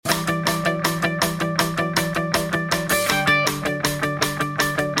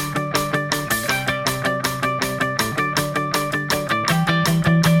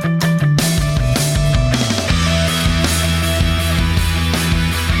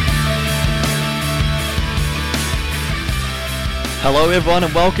Hello everyone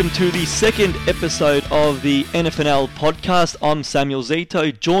and welcome to the second episode of the NFNL podcast. I'm Samuel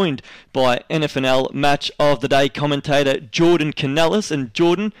Zito, joined by NFNL Match of the Day commentator Jordan Canellis. And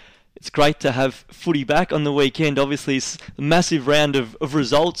Jordan, it's great to have footy back on the weekend. Obviously it's a massive round of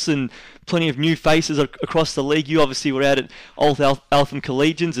results and plenty of new faces across the league. You obviously were out at Old Eltham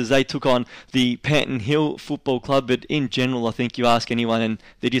Collegians as they took on the Panton Hill Football Club, but in general I think you ask anyone and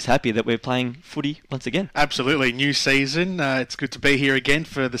they're just happy that we're playing footy once again. Absolutely, new season. It's good to be here again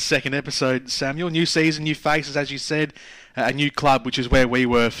for the second episode, Samuel. New season, new faces, as you said, a new club, which is where we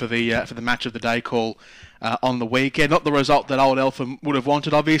were for the Match of the Day call on the weekend. Not the result that Old Eltham would have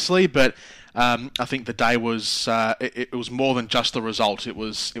wanted, obviously, but I think the day was it was more than just the result. It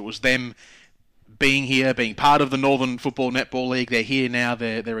was them being here, being part of the Northern Football Netball League. They're here now.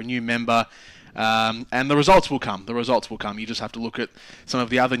 They're a new member. And the results will come. You just have to look at some of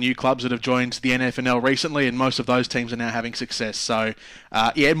the other new clubs that have joined the NFNL recently, and most of those teams are now having success. So,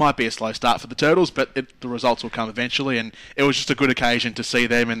 it might be a slow start for the Turtles, but the results will come eventually. And it was just a good occasion to see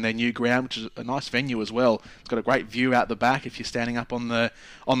them in their new ground, which is a nice venue as well. It's got a great view out the back if you're standing up on the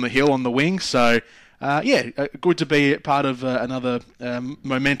hill on the wing. So, good to be part of another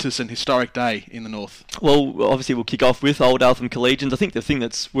momentous and historic day in the north. Well, obviously we'll kick off with Old Eltham Collegians. I think the thing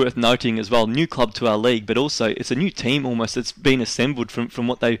that's worth noting as well, new club to our league, but also it's a new team almost that's been assembled from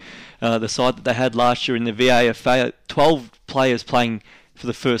what the side that they had last year in the VAFA. 12 players playing for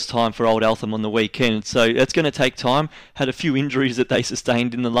the first time for Old Eltham on the weekend. So that's going to take time. Had a few injuries that they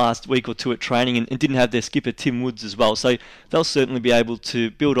sustained in the last week or two at training and didn't have their skipper Tim Woods as well. So they'll certainly be able to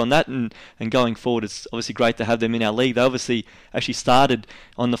build on that and going forward it's obviously great to have them in our league. They obviously actually started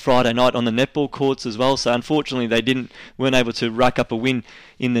on the Friday night on the netball courts as well. So unfortunately they weren't able to rack up a win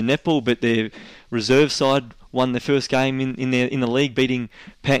in the netball, but their reserve side won their first game in the league, beating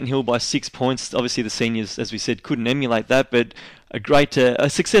Panton Hill by 6 points. Obviously the seniors, as we said, couldn't emulate that, but a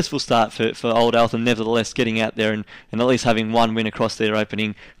successful start for Old Eltham, nevertheless getting out there and at least having one win across their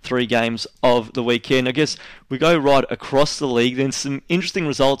opening 3 games of the weekend. I guess we go right across the league, then some interesting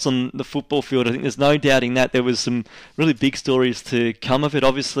results on the football field. I think there's no doubting that there was some really big stories to come of it.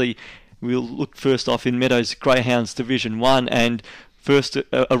 Obviously we'll look first off in Meadows Greyhounds Division 1 and first, a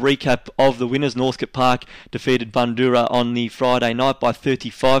recap of the winners. Northcote Park defeated Bundoora on the Friday night by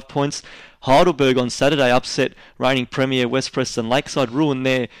 35 points. Heidelberg on Saturday upset reigning Premier West Preston Lakeside, ruined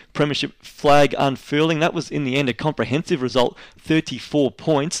their premiership flag unfurling. That was in the end a comprehensive result, 34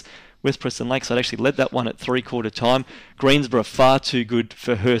 points. West Preston Lakeside actually led that one at three-quarter time. Greensborough far too good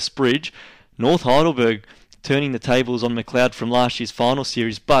for Hurstbridge. North Heidelberg turning the tables on McLeod from last year's final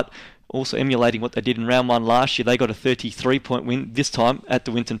series, but also emulating what they did in round 1 last year. They got a 33-point win this time at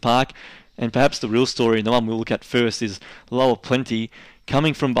the Winton Park. And perhaps the real story, and the one we'll look at first, is Lower Plenty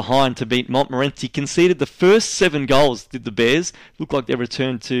coming from behind to beat Montmorency. Conceded the first 7 goals, did the Bears. Looked like their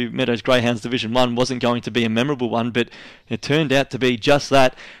return to Meadows Greyhounds Division 1 wasn't going to be a memorable one, but it turned out to be just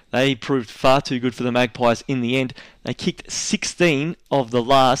that. They proved far too good for the Magpies in the end. They kicked 16 of the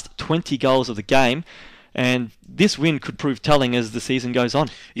last 20 goals of the game. And this win could prove telling as the season goes on.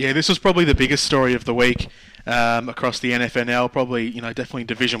 Yeah, this was probably the biggest story of the week across the NFNL. Probably, definitely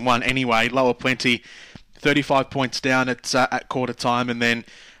Division 1 anyway. Lower Plenty, 35 points down at quarter time, and then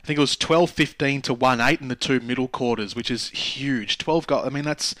I think it was 12-15 to 1-8 in the 2 middle quarters, which is huge. 12 goals. I mean,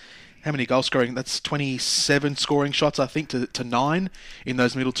 that's how many goal scoring? That's 27 scoring shots, I think, to 9 in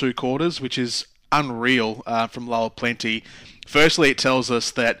those middle 2 quarters, which is unreal from Lower Plenty. Firstly, it tells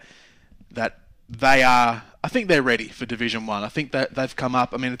us that I think they're ready for Division 1. I think that they've come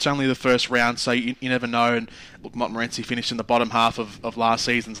up. I mean, it's only the first round, so you never know. And look, Montmorency finished in the bottom half of last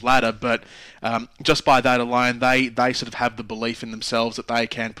season's ladder, but just by that alone, they sort of have the belief in themselves that they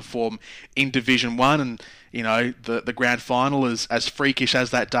can perform in Division 1. And, the grand final, as freakish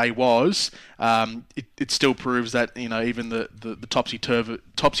as that day was, it still proves that, even the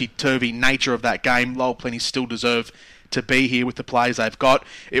topsy-turvy nature of that game, Lower Plenty still deserve to be here with the players they've got.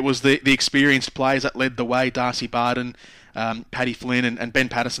 It was the experienced players that led the way. Darcy Barden, Paddy Flynn and Ben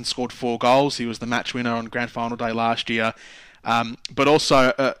Patterson scored 4 goals. He was the match winner on grand final day last year. But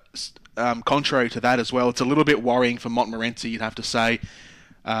also, contrary to that as well, it's a little bit worrying for Montmorency, you'd have to say.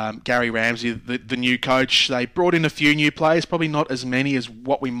 Gary Ramsey, the new coach, they brought in a few new players, probably not as many as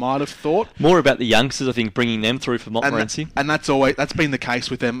what we might have thought. More about the youngsters, I think, bringing them through for Montmorency. And that's been the case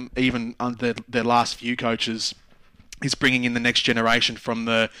with them, even under their last few coaches, is bringing in the next generation from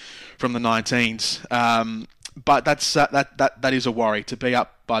the 19s. But that is a worry, to be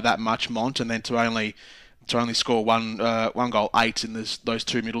up by that much, Mont, and then to only to only score one goal 8 in those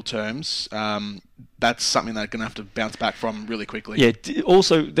two middle terms, that's something they're going to have to bounce back from really quickly. Yeah,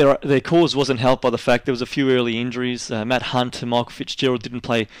 also their cause wasn't helped by the fact there was a few early injuries. Matt Hunt and Michael Fitzgerald didn't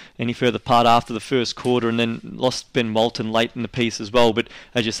play any further part after the first quarter, and then lost Ben Walton late in the piece as well. But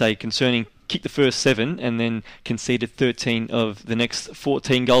as you say, concerning, kicked the first 7 and then conceded 13 of the next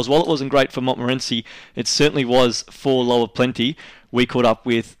 14 goals. While it wasn't great for Montmorency, it certainly was for Lower Plenty. We caught up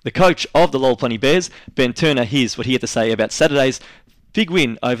with the coach of the Lower Plenty Bears, Ben Turner. Here's what he had to say about Saturday's big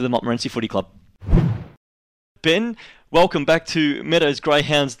win over the Montmorency Footy Club. Ben, welcome back to Meadows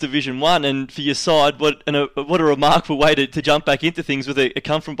Greyhounds Division 1, and for your side, what a remarkable way to jump back into things with a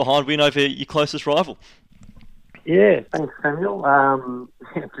come-from-behind win over your closest rival. Yeah, thanks, Samuel.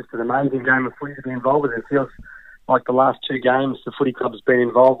 It's just an amazing game of footy to be involved with. It feels like the last 2 games the footy club's been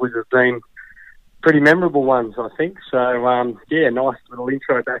involved with have been pretty memorable ones, I think. So, nice little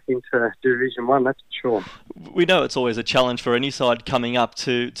intro back into Division 1, that's for sure. We know it's always a challenge for any side coming up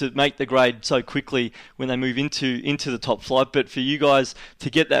to make the grade so quickly when they move into the top flight. But for you guys to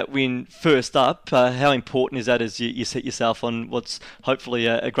get that win first up, how important is that as you set yourself on what's hopefully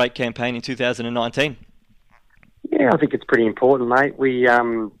a great campaign in 2019? Yeah, I think it's pretty important, mate.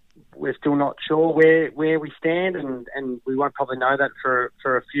 We're still not sure where we stand, and we won't probably know that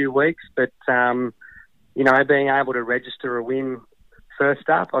for a few weeks. But, being able to register a win first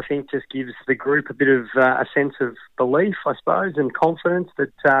up, I think just gives the group a bit of a sense of belief, I suppose, and confidence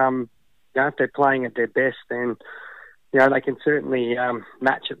that, if they're playing at their best, then, they can certainly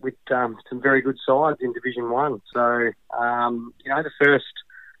match it with some very good sides in Division 1. So,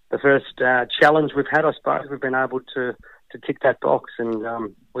 the first challenge we've had, I suppose, we've been able to tick that box,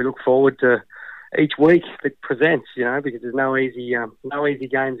 and we look forward to each week that presents, because there's no easy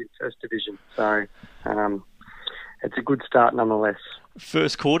games in First Division. So it's a good start nonetheless.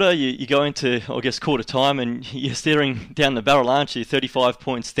 First quarter, you go into, I guess, quarter time, and you're staring down the barrel, aren't you? 35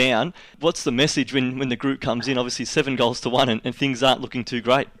 points down. What's the message when the group comes in? Obviously 7 goals to 1, and things aren't looking too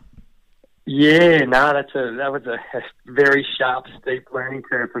great. Yeah, no, that was a very sharp, steep learning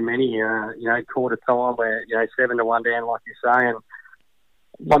curve for many. Quarter time where 7-1 down, like you say, and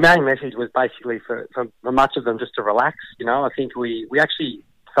my main message was basically for much of them just to relax. I think we actually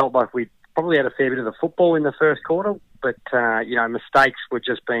felt like we probably had a fair bit of the football in the first quarter, but mistakes were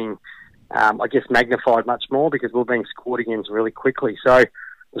just being, magnified much more because we were being scored against really quickly. So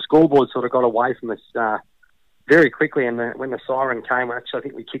the scoreboard sort of got away from us very quickly, and when the siren came, actually, I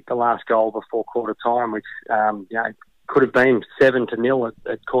think we kicked the last goal before quarter time, which could have been 7-0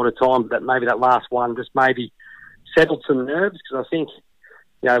 at quarter time, but maybe that last one just maybe settled some nerves, because I think,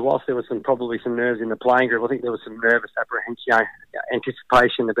 whilst there was probably some nerves in the playing group, I think there was some nervous apprehension,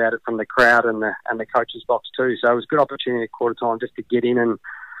 anticipation about it from the crowd and the coach's box too. So it was a good opportunity at quarter time just to get in and,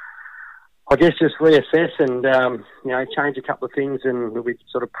 I guess, just reassess and change a couple of things, and we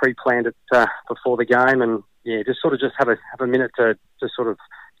sort of pre-planned it before the game, and just have a minute to just sort of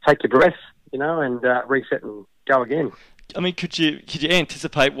take your breath, and reset and go again. I mean, could you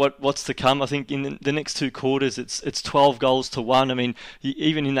anticipate what's to come? I think in the next 2 quarters, it's 12 goals to 1. I mean,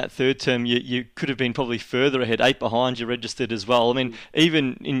 even in that third term, you could have been probably further ahead, 8 behind. You registered as well. I mean,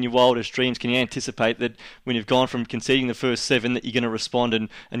 even in your wildest dreams, can you anticipate that when you've gone from conceding the first 7, that you're going to respond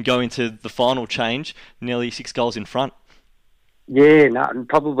and go into the final change nearly 6 goals in front? Yeah, no,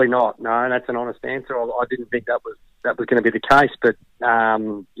 probably not. No, that's an honest answer. I didn't think that was going to be the case, but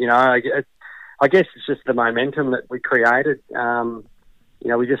I guess it's just the momentum that we created.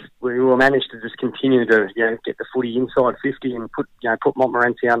 We were managed to just continue to get the footy inside 50 and put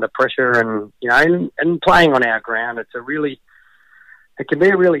Montmorency under pressure, and playing on our ground. It can be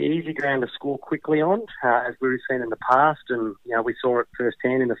a really easy ground to score quickly on, as we've seen in the past, and we saw it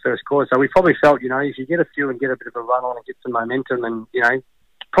firsthand in the first quarter. So we probably felt if you get a few and get a bit of a run on and get some momentum, and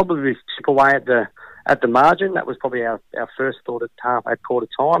probably chip away at the margin. That was probably our first thought at quarter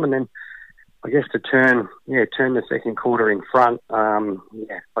time, and then I guess to turn the second quarter in front. I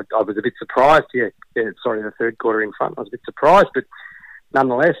was a bit surprised. The third quarter in front. I was a bit surprised, but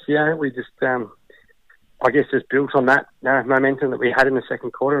nonetheless, we just just built on that momentum that we had in the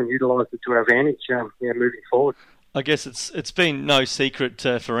second quarter and utilised it to our advantage. Moving forward. I guess it's been no secret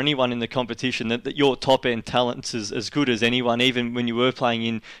for anyone in the competition that your top end talent's as good as anyone, even when you were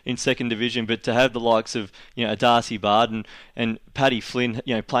playing in second division. But to have the likes of Darcy Barden and Paddy Flynn,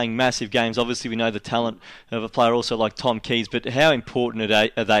 playing massive games. Obviously, we know the talent of a player also like Tom Keys. But how important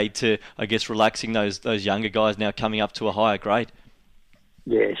are they to, I guess, relaxing those younger guys now coming up to a higher grade?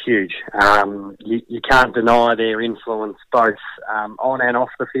 Yeah, huge. You can't deny their influence both on and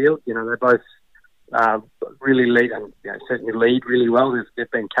off the field. They're both really lead and certainly lead really well.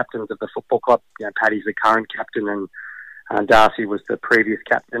 They've been captains of the football club. Paddy's the current captain, and Darcy was the previous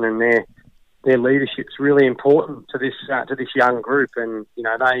captain, and their leadership's really important to this young group. And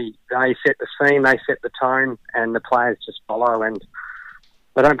they set the scene, they set the tone, and the players just follow. And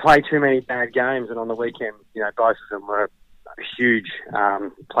they don't play too many bad games. And on the weekend, both of them were huge,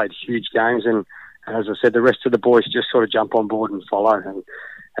 played huge games. And as I said, the rest of the boys just sort of jump on board and follow,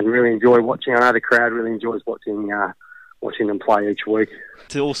 and really enjoy watching. I know the crowd really enjoys watching them play each week.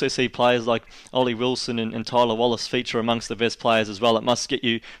 To also see players like Ollie Wilson and Tyler Wallace feature amongst the best players as well, it must get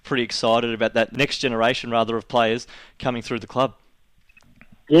you pretty excited about that next generation, rather, of players coming through the club.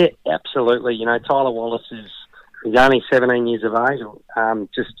 Yeah, absolutely. Tyler Wallace he's only 17 years of age,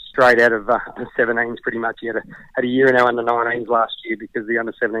 just straight out of 17s pretty much. He had a year in our under-19s last year because the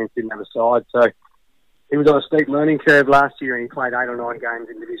under-17s didn't have a side. So he was on a steep learning curve last year, and he played 8 or 9 games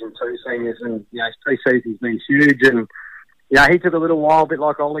in Division 2 seniors, and his pre-season's been huge. And he took a little while, a bit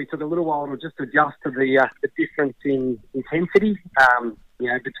like Ollie, took a little while to just adjust to the difference in intensity,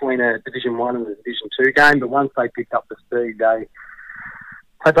 between a Division 1 and a Division 2 game. But once they picked up the speed,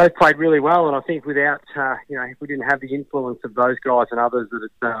 they both played really well. And I think without, if we didn't have the influence of those guys and others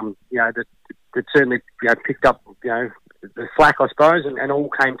that certainly picked up, the slack, I suppose, and all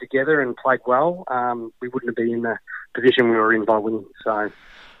came together and played well, we wouldn't have been in the position we were in by winning. So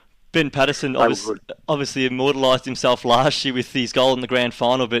Ben Patterson obviously immortalised himself last year with his goal in the grand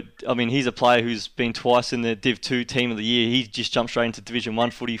final, but I mean, he's a player who's been twice in the Div 2 Team of the Year. He just jumped straight into Division 1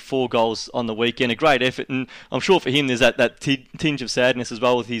 footy, 4 goals on the weekend, a great effort, and I'm sure for him there's that tinge of sadness as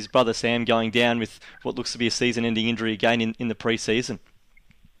well with his brother Sam going down with what looks to be a season-ending injury again in the pre-season.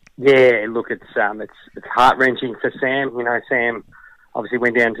 Yeah, look, it's heart-wrenching for Sam. Sam obviously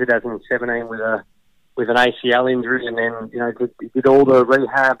went down in 2017 with an ACL injury, and then did all the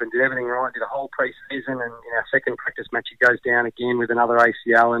rehab and did everything right, did a whole pre-season, and in our second practice match he goes down again with another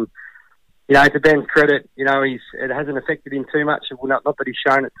ACL. And to Ben's credit, it hasn't affected him too much. Not that he's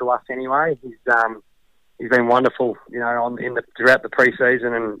shown it to us anyway. He's been wonderful, throughout the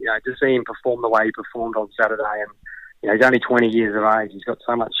pre-season, and to see him perform the way he performed on Saturday. And he's only 20 years of age. He's got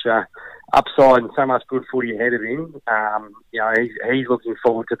so much upside and so much good footy ahead of him. He's looking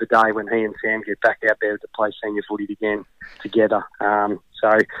forward to the day when he and Sam get back out there to play senior footy again together. So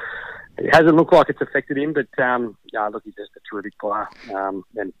it hasn't looked like it's affected him, but look, he's just a terrific player,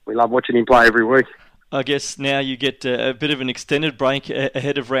 and we love watching him play every week. I guess now you get a bit of an extended break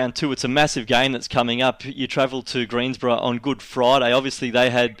ahead of round 2. It's a massive game that's coming up. You travel to Greensborough on Good Friday. Obviously, they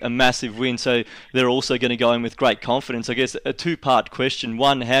had a massive win, so they're also going to go in with great confidence. I guess a two-part question.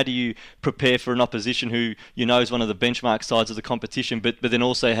 One, how do you prepare for an opposition who is one of the benchmark sides of the competition, but then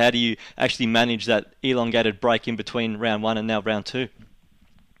also how do you actually manage that elongated break in between round 1 and now round 2?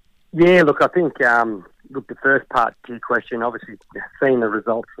 Yeah, look, I think... the first part to your question, obviously, seeing the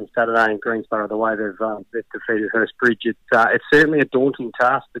results from Saturday in Greensborough, the way they've defeated Hurst Bridge, it's certainly a daunting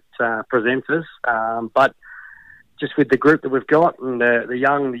task that presents us. But just with the group that we've got and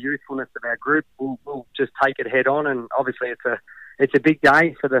the youthfulness of our group, we'll just take it head on. And obviously, it's a big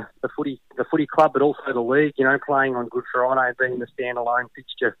day for the footy club, but also the league. Playing on Good Friday, being the standalone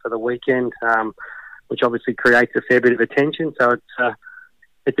fixture for the weekend, which obviously creates a fair bit of attention. So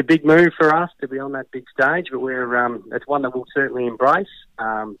it's a big move for us to be on that big stage, but it's one that we'll certainly embrace.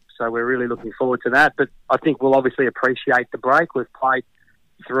 So we're really looking forward to that. But I think we'll obviously appreciate the break. We've played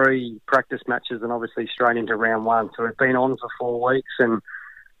 3 practice matches and obviously straight into round 1. So we've been on for 4 weeks and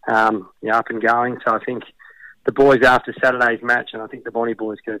up and going. So I think the boys after Saturday's match, and I think the Bonnie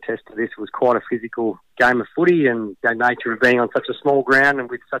boys can attest to this, was quite a physical game of footy, and the nature of being on such a small ground and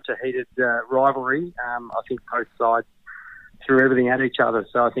with such a heated rivalry, I think both sides threw everything at each other.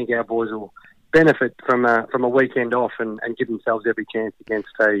 So I think our boys will benefit from a weekend off and give themselves every chance against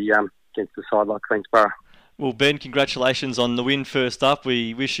a side like Greensborough. Well, Ben, congratulations on the win first up.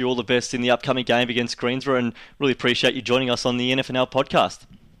 We wish you all the best in the upcoming game against Greensborough and really appreciate you joining us on the NFNL podcast.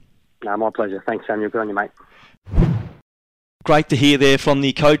 No, my pleasure. Thanks, Samuel. Good on you, mate. Great to hear there from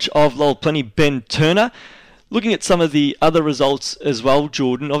the coach of Lowell Plenty, Ben Turner. Looking at some of the other results as well,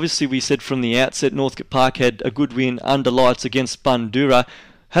 Jordan, obviously we said from the outset Northcote Park had a good win under lights against Bundoora.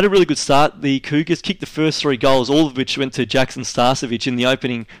 Had a really good start. The Cougars kicked the first 3 goals, all of which went to Jackson Starcevic in the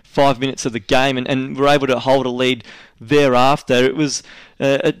opening 5 minutes of the game, and were able to hold a lead thereafter. It was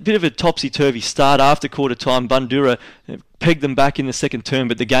a bit of a topsy-turvy start after quarter time. Bundoora pegged them back in the second term,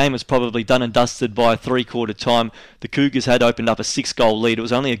 but the game was probably done and dusted by three-quarter time. The Cougars had opened up a 6-goal lead. It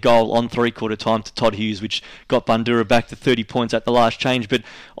was only a goal on three-quarter time to Todd Hughes, which got Bundoora back to 30 points at the last change. But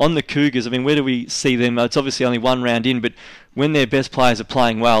on the Cougars, I mean, where do we see them? It's obviously only one round in, but when their best players are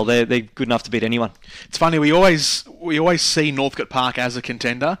playing well, they're good enough to beat anyone. It's funny, we always see Northcote Park as a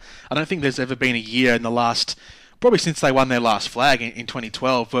contender. I don't think there's ever been a year in the last, probably since they won their last flag in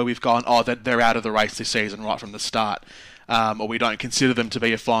 2012, where we've gone, they're out of the race this season right from the start. Or we don't consider them to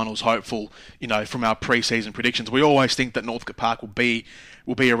be a finals hopeful, from our pre-season predictions. We always think that Northcote Park will be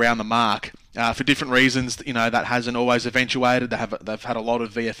around the mark. For different reasons, that hasn't always eventuated. They've had a lot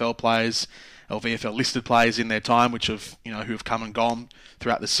of VFL players or VFL listed players in their time, which have who have come and gone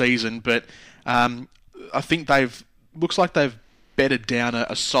throughout the season. But I think looks like they've bedded down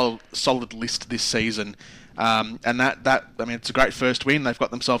a solid list this season, and that it's a great first win. They've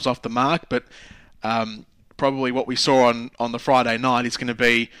got themselves off the mark, but probably what we saw on the Friday night is going to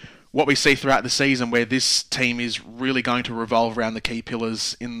be what we see throughout the season, where this team is really going to revolve around the key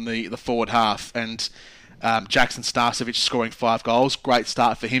pillars in the forward half. And Jackson Starcevich scoring 5 goals, great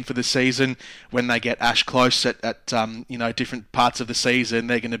start for him for the season. When they get Ash Close at different parts of the season,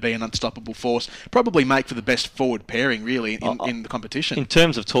 they're going to be an unstoppable force. Probably make for the best forward pairing, really, in the competition. In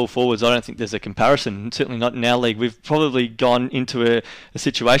terms of tall forwards, I don't think there's a comparison, certainly not in our league. We've probably gone into a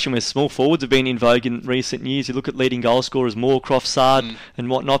situation where small forwards have been in vogue in recent years. You look at leading goal scorers, Moorcroft, Sard and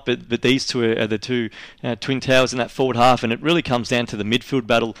whatnot, but these two are the two twin towers in that forward half, and it really comes down to the midfield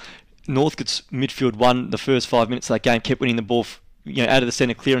battle. Northcote's midfield won the first 5 minutes of that game, kept winning the ball out of the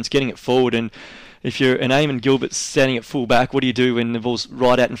centre clearance, getting it forward. And if you're an Eamon Gilbert standing at full back, what do you do when the ball's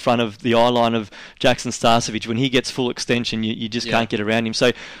right out in front of the eye line of Jackson Starcevich? When he gets full extension, you just can't get around him.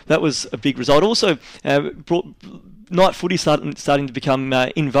 So that was a big result. Also, night footy starting to become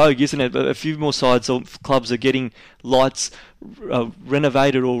in vogue, isn't it? A few more sides or clubs are getting lights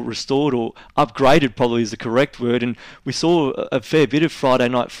renovated or restored or upgraded, probably is the correct word. And we saw a fair bit of Friday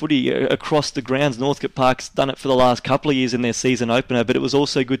night footy across the grounds. Northcote Park's done it for the last couple of years in their season opener, but it was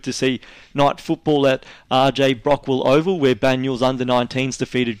also good to see night football at RJ Brockwell Oval, where Banyul's under-19s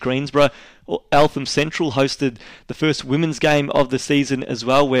defeated Greensborough. Eltham Central hosted the first women's game of the season as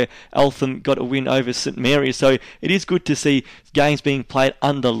well, where Eltham got a win over St Mary's. So it is good to see games being played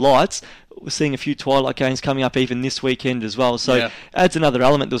under lights. We're seeing a few twilight games coming up even this weekend as well. So adds another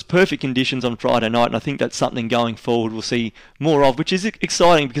element. There was perfect conditions on Friday night, and I think that's something going forward we'll see more of, which is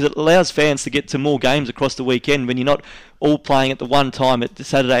exciting because it allows fans to get to more games across the weekend when you're not all playing at the one time at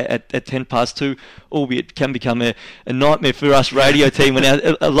Saturday at 10 past 2, albeit can become a nightmare for us radio team when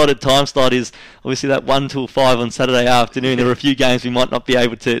our allotted time slot is obviously that 1 till 5 on Saturday afternoon. There are a few games we might not be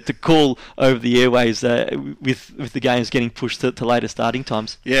able to call over the airwaves with the games getting pushed to later starting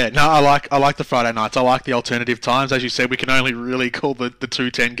times. Yeah, no, I like the Friday nights. I like the alternative times. As you said, we can only really call the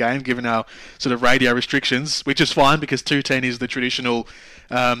 2:10 game given our sort of radio restrictions, which is fine because 2:10 is the traditional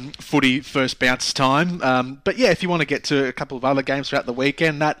footy first bounce time. But yeah, if you want to get to a couple of other games throughout the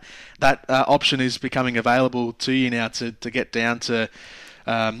weekend, that option is becoming available to you now to get down to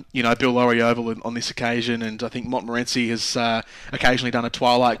Bill Laurie Oval on this occasion, and I think Montmorency has occasionally done a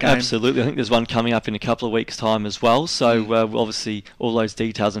twilight game. Absolutely, I think there's one coming up in a couple of weeks' time as well. So obviously all those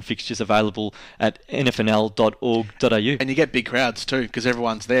details and fixtures available at nfnl.org.au. And you get big crowds too because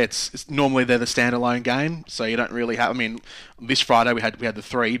everyone's there. It's normally they're the standalone game, so you don't really have. I mean, this Friday we had the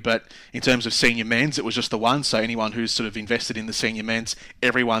 3, but in terms of senior men's, it was just the 1. So anyone who's sort of invested in the senior men's,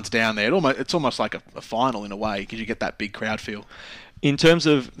 everyone's down there. It's almost like a final in a way because you get that big crowd feel. In terms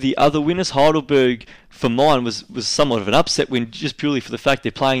of the other winners, Heidelberg, for mine, was somewhat of an upset win, just purely for the fact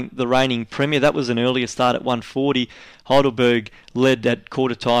they're playing the reigning premier. That was an earlier start at 1:40. Heidelberg led at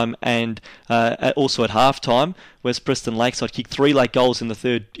quarter time and also at half time. West Preston Lakeside kicked 3 late goals in the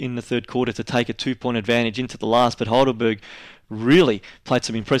third quarter to take a 2-point advantage into the last, but Heidelberg really played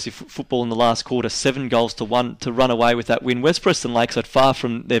some impressive football in the last quarter, 7 goals to 1 to run away with that win. West Preston Lakeside far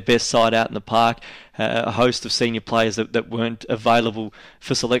from their best side out in the park, a host of senior players that weren't available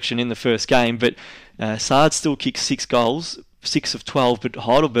for selection in the first game, but Sard still kicked 6 goals, 6 of 12, but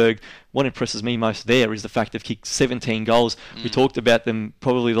Heidelberg, what impresses me most there is the fact they've kicked 17 goals. We talked about them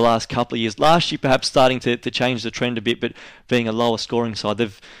probably the last couple of years. Last year perhaps starting to change the trend a bit, but being a lower scoring side,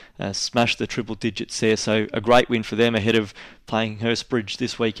 they've smashed the triple digits there. So a great win for them ahead of playing Hurstbridge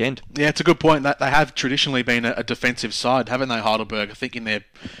this weekend. Yeah, it's a good point. That they have traditionally been a defensive side, haven't they, Heidelberg? I think in their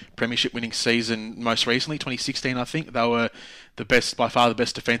premiership winning season most recently, 2016, I think, they were by far the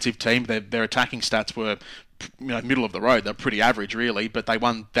best defensive team. Their attacking stats were middle of the road. They're pretty average, really, but they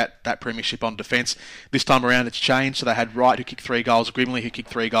won that premiership on defence. This time around, it's changed. So they had Wright, who kicked 3 goals, Grimley, who kicked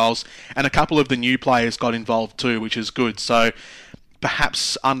 3 goals, and a couple of the new players got involved too, which is good. So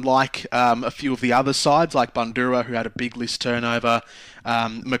perhaps unlike a few of the other sides, like Bundoora, who had a big list turnover,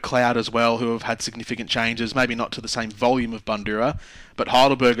 McLeod as well, who have had significant changes, maybe not to the same volume of Bundoora, but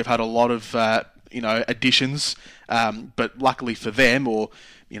Heidelberg have had a lot of additions, but luckily for them, or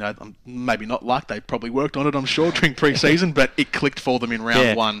maybe not luck, they probably worked on it, I'm sure, during pre-season, but it clicked for them in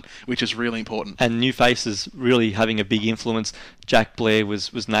round 1, which is really important. And new faces really having a big influence. Jack Blair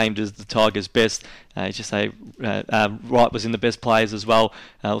was named as the Tigers' best. Wright was in the best players as well.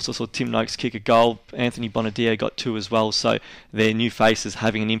 Also saw Tim Noakes kick a goal. Anthony Bonadio got 2 as well. So their new faces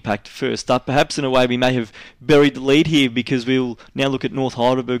having an impact first up. Perhaps in a way we may have buried the lead here, because we'll now look at North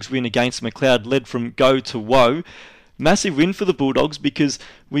Heidelberg's win against McLeod, led from go to woe. Massive win for the Bulldogs, because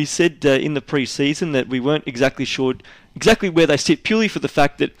we said in the pre-season that we weren't exactly sure exactly where they sit, purely for the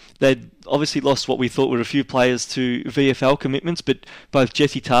fact that they'd obviously lost what we thought were a few players to VFL commitments, but both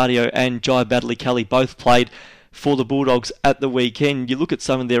Jesse Tardio and Jai Baddeley-Kelly both played for the Bulldogs at the weekend. You look at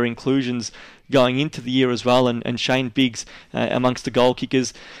some of their inclusions going into the year as well, and Shane Biggs amongst the goal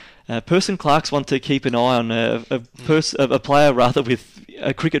kickers. Person Clark's one to keep an eye on, a player rather with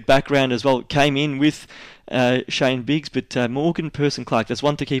a cricket background as well, came in with Shane Biggs, but Morgan Person Clark, that's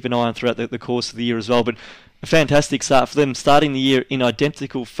one to keep an eye on throughout the course of the year as well. But a fantastic start for them, starting the year in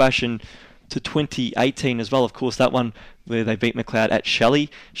identical fashion to 2018 as well. Of course, that one where they beat McLeod at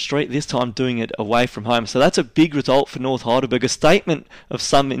Shelley Street, this time doing it away from home. So that's a big result for North Heidelberg, a statement of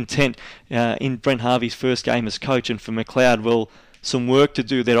some intent in Brent Harvey's first game as coach. And for McLeod, well, some work to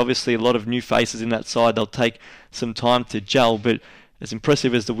do there. Obviously, a lot of new faces in that side. They'll take some time to gel, but as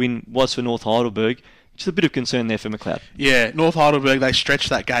impressive as the win was for North Heidelberg, just a bit of concern there for McLeod. Yeah, North Heidelberg, they stretched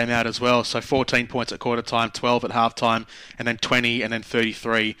that game out as well. So 14 points at quarter time, 12 at half time, and then 20 and then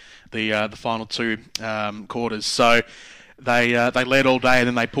 33 the final 2 quarters. So they led all day, and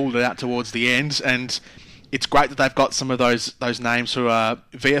then they pulled it out towards the end. And it's great that they've got some of those names who are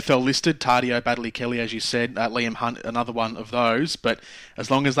VFL listed. Tardio, Baddeley-Kelly, as you said, Liam Hunt, another one of those. But as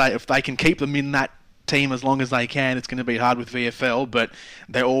long as if they can keep them in that team as long as they can, it's going to be hard with VFL, but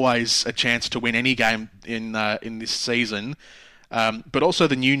they're always a chance to win any game in this season. But also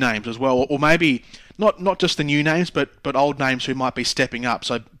the new names as well, or maybe not just the new names, but old names who might be stepping up.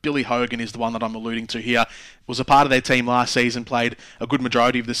 So Billy Hogan is the one that I'm alluding to here. Was a part of their team last season, played a good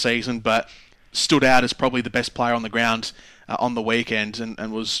majority of the season, but stood out as probably the best player on the ground on the weekend,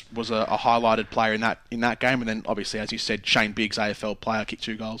 and was a highlighted player in that game. And then obviously, as you said, Shane Biggs, AFL player, kicked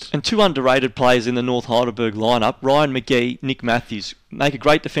 2 goals. And 2 underrated players in the North Heidelberg lineup, Ryan McGee, Nick Matthews, make a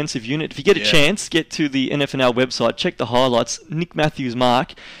great defensive unit. If you get a chance, get to the NFNL website, check the highlights. Nick Matthews'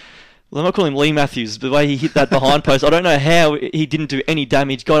 mark, well, I might call him Lee Matthews, the way he hit that behind post. I don't know how he didn't do any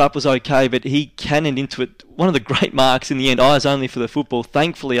damage. Got up was okay, but he cannoned into it. One of the great marks in the end. Eyes only for the football.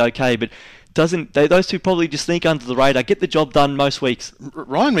 Thankfully okay, but those two probably just sneak under the radar, get the job done most weeks.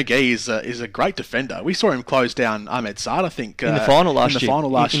 Ryan McGee is a great defender. We saw him close down Ahmed Saad, I think, in the final last year.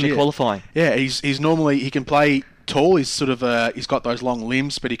 In the qualifying. Yeah, he's normally, he can play tall. He's sort of he's got those long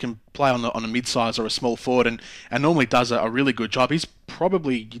limbs, but he can play on a mid-size or a small forward, and normally does a really good job. He's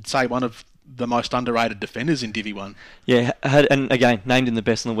probably, you'd say, one of the most underrated defenders in Divi 1. Yeah, and again, named in the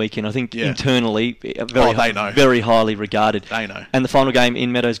best on the weekend. I think internally, very highly regarded. They know. And the final game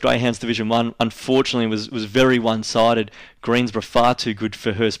in Meadows Greyhounds Division 1, unfortunately, was very one-sided. Greensborough far too good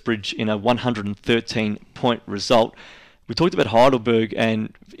for Hurstbridge in a 113-point result. We talked about Heidelberg,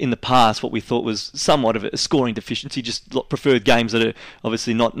 and in the past, what we thought was somewhat of a scoring deficiency, just preferred games that are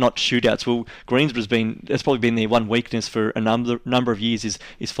obviously not shootouts. Well, Greensborough's that's probably been their one weakness for a number of years,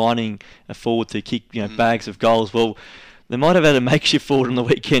 is finding a forward to kick bags of goals. Well, they might have had a makeshift forward on the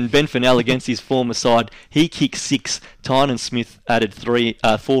weekend. Ben Fennell against his former side, he kicked 6. Tynan Smith added 4,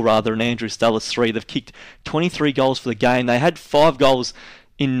 and Andrew Stellis 3. They've kicked 23 goals for the game. They had 5 goals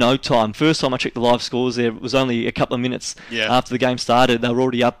in no time. First time I checked the live scores, there was only a couple of minutes after the game started. They were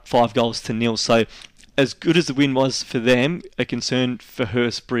already up 5-0. So as good as the win was for them, a concern for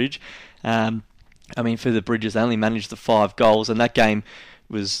Hurstbridge. For the Bridges, they only managed the 5 goals, and that game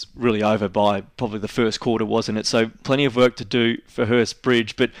was really over by probably the first quarter, wasn't it? So plenty of work to do for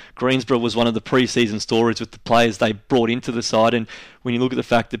Hurstbridge, but Greensborough was one of the pre-season stories with the players they brought into the side. And when you look at the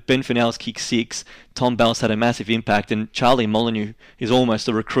fact that Ben Fennell's kicked 6, Tom Ballas had a massive impact, and Charlie Molyneux is almost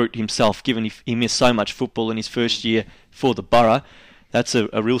a recruit himself, given he missed so much football in his first year for the Borough. That's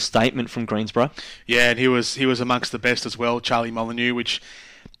a real statement from Greensborough. Yeah, and he was amongst the best as well, Charlie Molyneux, which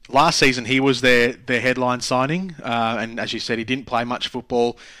last season he was their headline signing, and as you said, he didn't play much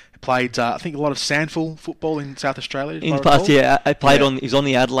football. Played, I think, a lot of Sandful football in South Australia. In the past, yeah, I played on. He's on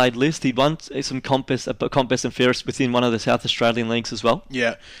the Adelaide list. He won some Compass and Ferris within one of the South Australian leagues as well.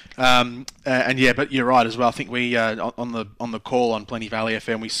 Yeah, but you're right as well. I think we on the call on Plenty Valley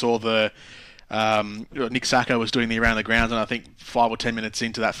FM, we saw the Nick Sacco was doing the around the grounds, and I think 5 or 10 minutes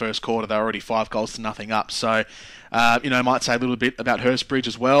into that first quarter, they're already 5-0 up. So, might say a little bit about Hurstbridge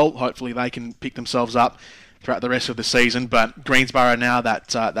as well. Hopefully, they can pick themselves up throughout the rest of the season. But Greensborough now,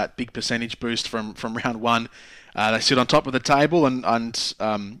 that big percentage boost from round one, they sit on top of the table, and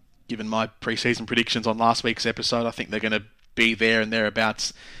given my pre-season predictions on last week's episode, I think they're going to be there and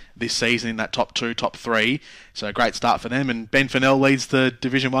thereabouts this season in that top 2, top 3. So a great start for them. And Ben Fennell leads the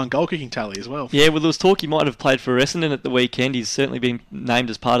Division 1 goal kicking tally as well. Yeah, well, there was talk he might have played for Essendon at the weekend. He's certainly been named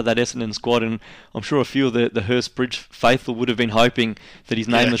as part of that Essendon squad, and I'm sure a few of the Hurstbridge faithful would have been hoping that his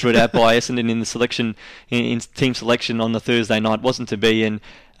name was read out by Essendon in the selection, in team selection on the Thursday night. Wasn't to be, and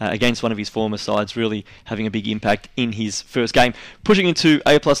against one of his former sides, really having a big impact in his first game. Pushing into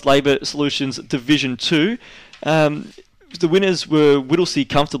A+ Labour Solutions Division 2, the winners were Whittlesea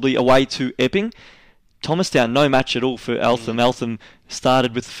comfortably away to Epping. Thomastown, no match at all for Eltham. Eltham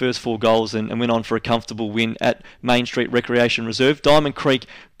started with the first 4 goals and went on for a comfortable win at Main Street Recreation Reserve. Diamond Creek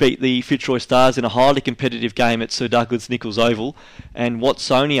beat the Fitzroy Stars in a highly competitive game at Sir Douglas Nicholls Oval. And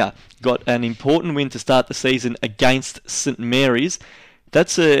Watsonia got an important win to start the season against St Mary's.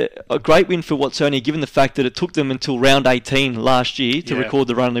 That's a great win for Watsonia, given the fact that it took them until round 18 last year to record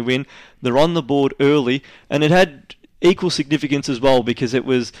the only win. They're on the board early, and it had equal significance as well because it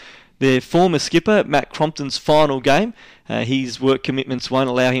was their former skipper, Matt Crompton's final game. His work commitments won't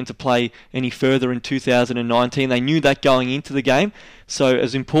allow him to play any further in 2019. They knew that going into the game. So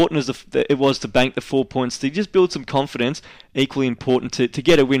as important as it was to bank the 4 points, to just build some confidence, equally important to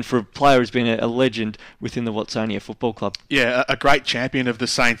get a win for a player who's been a legend within the Watsonia Football Club. Yeah, a great champion of the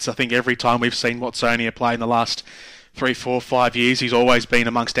Saints. I think every time we've seen Watsonia play in the last 3, 4, 5 years, he's always been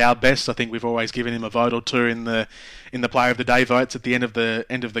amongst our best. I think we've always given him a vote or two in the Player of the Day votes at the end of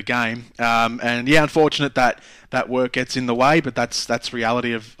the game. And yeah, unfortunate that work gets in the way, but that's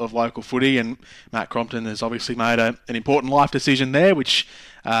reality of local footy. And Matt Crompton has obviously made an important life decision there, which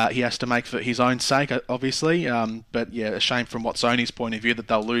he has to make for his own sake, obviously. But yeah, a shame from Watsonia's point of view that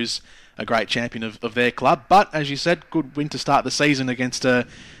they'll lose a great champion of their club. But as you said, good win to start the season against a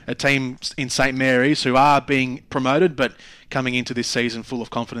team in St Mary's who are being promoted, but coming into this season full of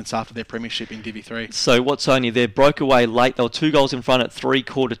confidence after their premiership in Divi 3. So Watsonia, they broke away late. They were 2 goals in front at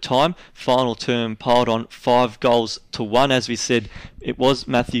 3/4 time. Final term piled on 5-1. As we said, it was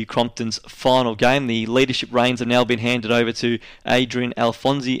Matthew Crompton's final game. The leadership reins have now been handed over to Adrian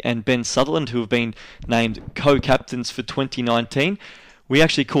Alfonsi and Ben Sutherland, who have been named co-captains for 2019. We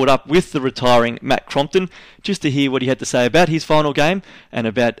actually caught up with the retiring Matt Crompton just to hear what he had to say about his final game and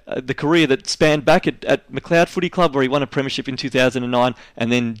about the career that spanned back at McLeod Footy Club, where he won a premiership in 2009, and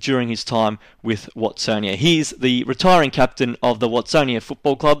then during his time with Watsonia. Here's the retiring captain of the Watsonia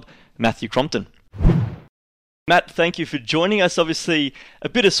Football Club, Matthew Crompton. Matt, thank you for joining us. Obviously, a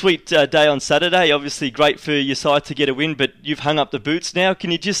bittersweet day on Saturday. Obviously, great for your side to get a win, but you've hung up the boots now.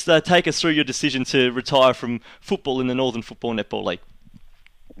 Can you just take us through your decision to retire from football in the Northern Football Netball League?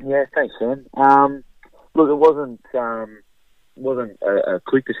 Yeah, thanks, Sam. Look, it wasn't a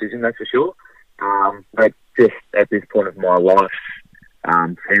quick decision, that's for sure. But just at this point of my life,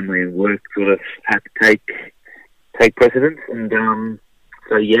 family and work sort of had to take precedence, and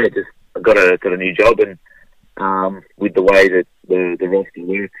so yeah, just I got a new job, and with the way that the roster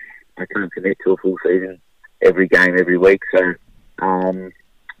works, I can't commit to a full season every game every week. So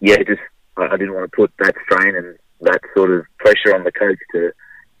yeah, just I didn't want to put that strain and that sort of pressure on the coach to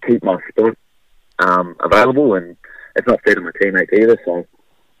keep my spot available, and it's not fair to my teammates either. So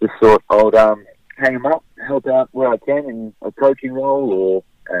just thought I'd hang them up, help out where I can in a coaching role or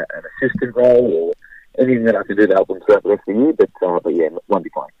an assistant role or anything that I can do to help them throughout the rest of the year. But yeah, won't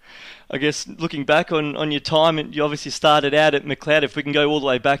be fine. I guess looking back on your time, and you obviously started out at McLeod. If we can go all the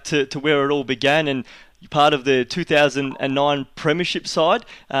way back to where it all began, and part of the 2009 Premiership side.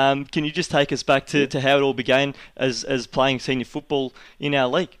 Can you just take us back to how it all began as playing senior football in our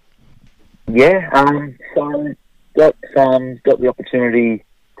league? Yeah, so got the opportunity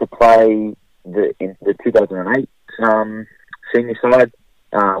to play in the 2008 senior side,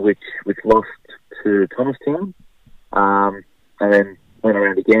 which lost to Thomastown, and then went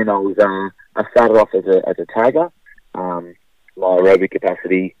around again. I started off as a tagger. My aerobic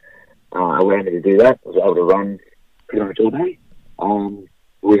capacity allowed me to do that. I was able to run pretty much all day.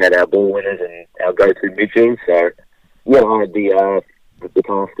 We had our ball winners and our go-to midfield. So yeah, I had with the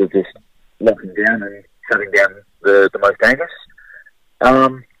task of just locking down and shutting down the most dangerous.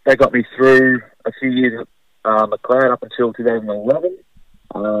 They got me through a few years at McLeod up until 2011.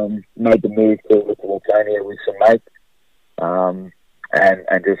 Made the move to Wiltonia with some mates, and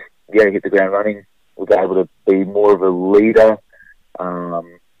just hit the ground running. Was able to be more of a leader,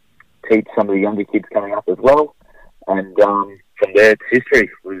 teach some of the younger kids coming up as well, and from there it's history.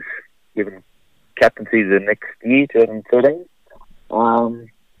 Was given captaincy the next year, 2013,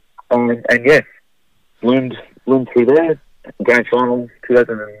 and yeah, bloomed through there. Grand final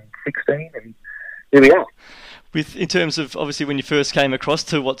 2016, and here we are. In terms of, obviously, when you first came across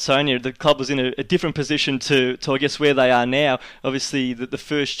to Watsonia, the club was in a different position to I guess, where they are now. Obviously, the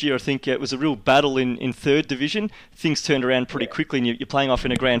first year, I think it was a real battle in third division. Things turned around pretty quickly, and you're playing off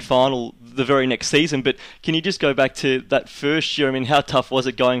in a grand final the very next season. But can you just go back to that first year? I mean, how tough was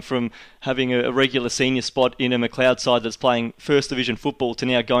it going from having a regular senior spot in a McLeod side that's playing first division football to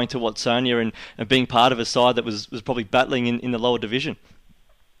now going to Watsonia and being part of a side that was probably battling in the lower division?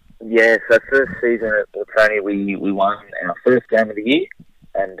 Yeah, so first season at Wiltonia, we won our first game of the year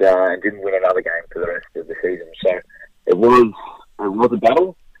and didn't win another game for the rest of the season. So it was a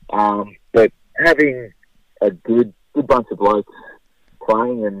battle, but having a good bunch of blokes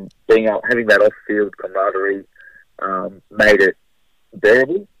playing and having that off-field camaraderie made it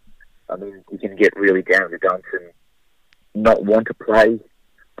bearable. I mean, you can get really down to the dumps and not want to play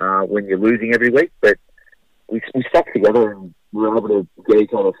when you're losing every week, but we stuck together and we were able to get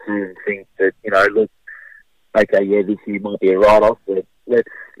each other through and think that, look, okay, yeah, this year might be a write-off, but let's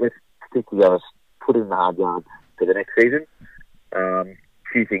stick together, put in the hard yards for the next season. A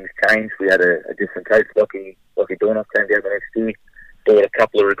few things changed. We had a different coach, Lockie Dornoff came down the next year, brought a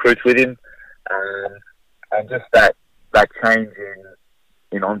couple of recruits with him, and just that change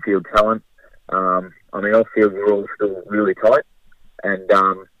in on-field talent. I mean, off-field we're all still really tight, and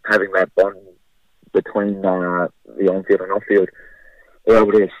having that bond between the on-field and off-field, we're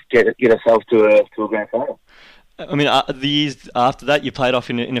able to get ourselves to a grand final. I mean, the years after that, you played off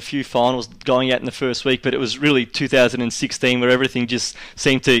in a few finals going out in the first week, but it was really 2016 where everything just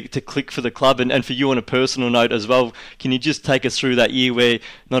seemed to click for the club. And for you on a personal note as well, can you just take us through that year where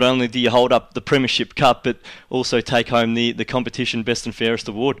not only do you hold up the Premiership Cup, but also take home the competition Best and Fairest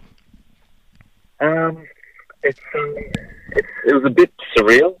award? It was a bit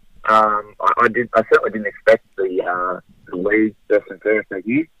surreal. I certainly didn't expect the league Best and Fairest that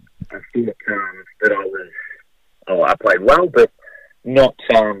year. I thought that I played well, but not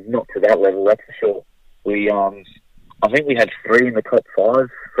to that level. That's for sure. I think we had 3 in the top 5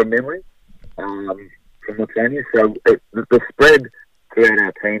 from memory from Watsonia. So the spread throughout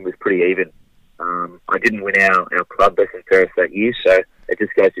our team was pretty even. I didn't win our club Best and Fairest that year, so it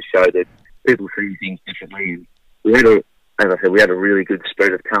just goes to show that people see things differently. And we had as I said, we had a really good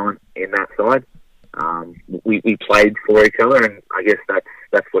spread of talent in that side. We played for each other, and I guess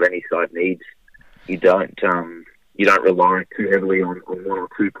that's what any side needs. You don't rely too heavily on 1 or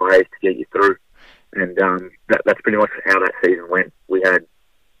 2 players to get you through, and that's pretty much how that season went. We had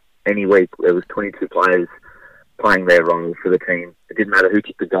any week there was 22 players playing their role for the team. It didn't matter who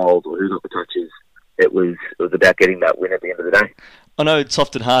kicked the goals or who got the touches. It was about getting that win at the end of the day. I know it's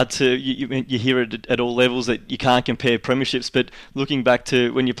often hard to, you hear it at all levels that you can't compare premierships, but looking back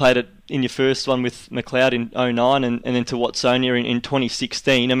to when you played it in your first one with McLeod in 2009 and then to Watsonia in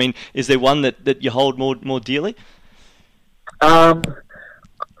 2016, I mean, is there one that you hold more dearly?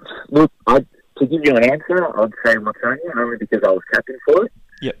 Look, to give you an answer, I'd say Watsonia, only because I was captain for it.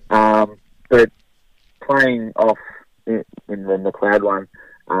 Yep. But playing off in the McLeod one,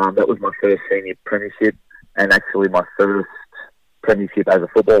 that was my first senior premiership and actually my first premiership as a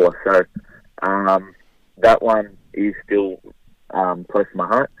footballer. So that one is still close to my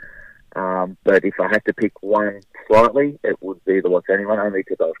heart. But if I had to pick one slightly, it would be the Watsonia one, only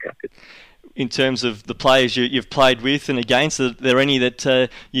because I was captain. In terms of the players you've played with and against, are there any that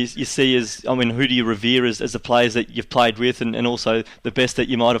you see as, I mean, who do you revere as the players that you've played with and also the best that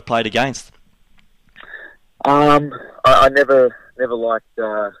you might have played against? I never liked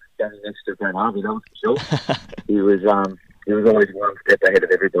going next to Grant Harvey, that was for sure. He was always one step ahead of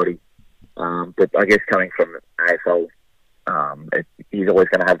everybody. But I guess coming from AFL, he's always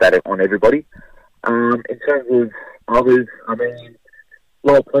going to have that on everybody. In terms of others, I mean,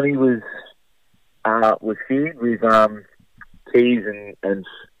 Lyle Plenty was feared with Keys and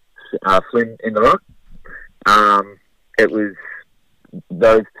Flynn in the rock. It was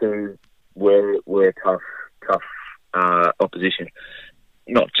those two were tough opposition.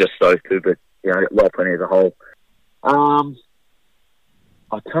 Not just those two, but Lyle Plenty as a whole.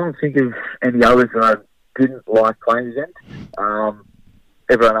 I can't think of any others that I didn't like playing against.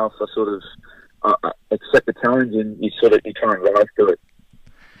 everyone else I sort of accept the challenge, and you try and rise to it.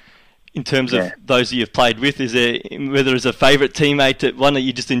 In terms of those that you've played with, is there, whether it's a favourite teammate, one that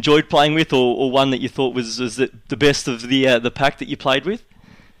you just enjoyed playing with, or one that you thought was the best of the pack that you played with?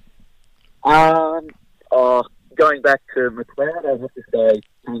 Going back to McLeod, I have to say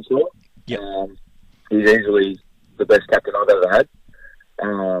Tom Shaw. Yep. He's easily the best captain I've ever had.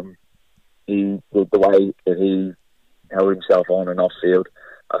 The way that he held himself on and off field,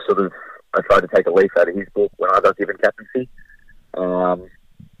 I tried to take a leaf out of his book when I got given captaincy.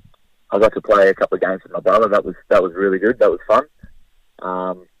 I got to play a couple of games with my brother. That was really good. That was fun.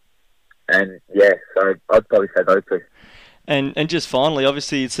 So I'd probably say those two. And just finally,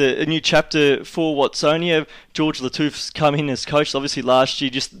 obviously, it's a new chapter for Watsonia. George Latouf's come in as coach. Obviously, last year,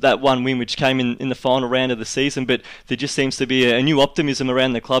 just that one win which came in the final round of the season. But there just seems to be a new optimism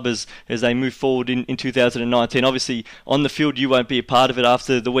around the club as they move forward in 2019. Obviously, on the field, you won't be a part of it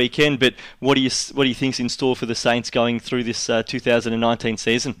after the weekend. But what do you think's in store for the Saints going through this 2019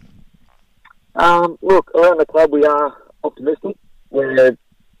 season? Look, around the club, we are optimistic.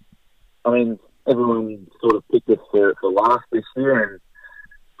 Everyone sort of picked us for last this year,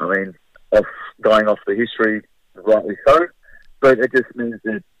 and going off the history, rightly so. But it just means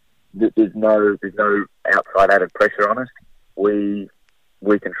that there's no outside added pressure on us. We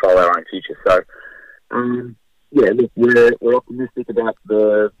control our own future. So, look, we're optimistic about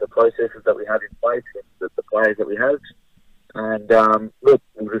the processes that we have in place and the players that we have. And we'll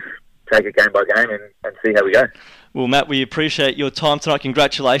just take it game by game and see how we go. Well, Matt, we appreciate your time tonight.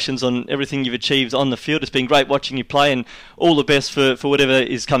 Congratulations on everything you've achieved on the field. It's been great watching you play, and all the best for whatever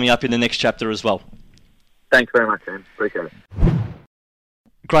is coming up in the next chapter as well. Thanks very much, Sam. Appreciate it.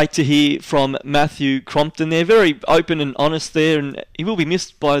 Great to hear from Matthew Crompton there. Very open and honest there, and he will be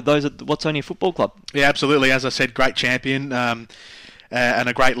missed by those at the Watsonia Football Club. Yeah, absolutely. As I said, great champion. And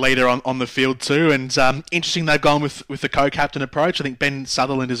a great leader on the field too. And interesting they've gone with the co-captain approach. I think Ben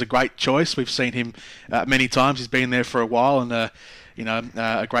Sutherland is a great choice. We've seen him many times. He's been there for a while, and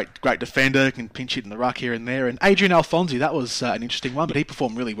a great defender, can pinch hit in the ruck here and there. And Adrian Alfonsi, that was an interesting one, but he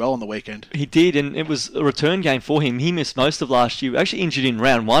performed really well on the weekend. He did, and it was a return game for him. He missed most of last year. Actually injured in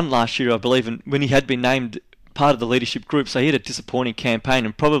round one last year, I believe, and when he had been named part of the leadership group, so he had a disappointing campaign,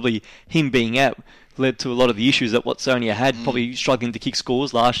 and probably him being out led to a lot of the issues that Watsonia had, probably struggling to kick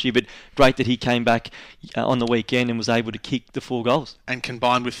scores last year, but great that he came back on the weekend and was able to kick the 4 goals. And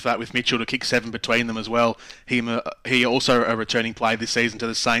combined with Mitchell to kick 7 between them as well. He also a returning player this season to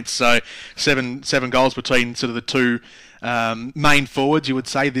the Saints, so seven goals between sort of the two main forwards, you would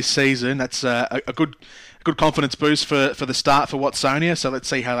say, this season. That's a good confidence boost for the start for Watsonia, so let's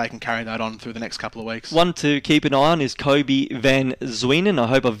see how they can carry that on through the next couple of weeks. One to keep an eye on is Kobe van Zwienen. I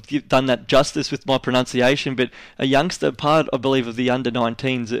hope I've done that justice with my pronunciation, but a youngster, part, I believe, of the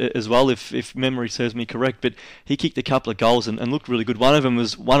under-19s as well, if memory serves me correct, but he kicked a couple of goals and looked really good. One of them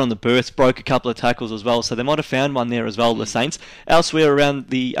was one on the burst, broke a couple of tackles as well, so they might have found one there as well, the Saints. Elsewhere around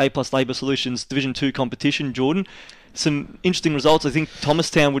the A+ Labour Solutions Division 2 competition, Jordan, some interesting results. I think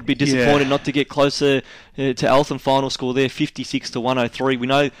Thomastown would be disappointed not to get closer to Eltham. Final score there, 56-103. We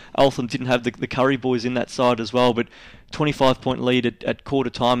know Eltham didn't have the Curry boys in that side as well, but 25-point lead at quarter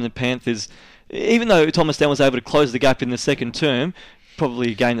time. And the Panthers, even though Thomastown was able to close the gap in the second term,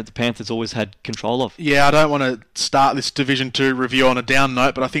 probably a game that the Panthers always had control of. Yeah, I don't want to start this Division 2 review on a down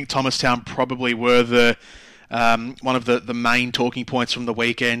note, but I think Thomastown probably were one of the main talking points from the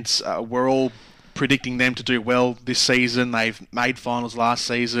weekends. We're all predicting them to do well this season. They've made finals last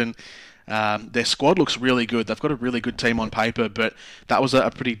season. Their squad looks really good. They've got a really good team on paper, but that was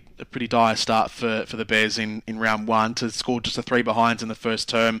a pretty dire start for the Bears in round one to score just the 3 behinds in the first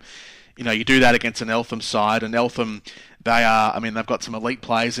term. You do that against an Eltham side, and Eltham, they've got some elite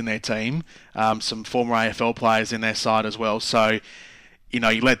players in their team, some former AFL players in their side as well. So,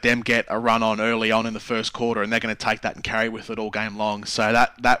 you let them get a run on early on in the first quarter, and they're going to take that and carry with it all game long. So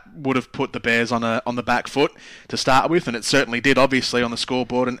that would have put the Bears on the back foot to start with, and it certainly did, obviously, on the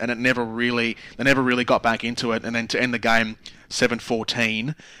scoreboard, and they never really got back into it. And then to end the game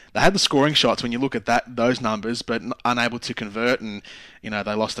 7-14, they had the scoring shots when you look at those numbers, but unable to convert, and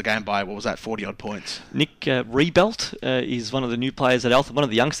they lost the game by 40-odd points. Nick Rebelt is one of the new players at Eltham, one of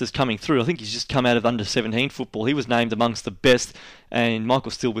the youngsters coming through. I think he's just come out of under-17 football. He was named amongst the best, and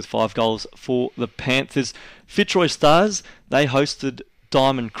Michael Steele with 5 goals for the Panthers. Fitzroy Stars, they hosted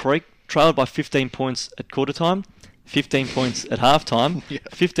Diamond Creek, trailed by 15 points at quarter time, 15 points at half time,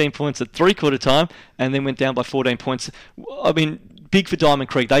 15 points at three-quarter time, and then went down by 14 points. Big for Diamond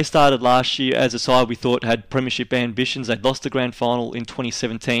Creek. They started last year as a side we thought had premiership ambitions. They'd lost the grand final in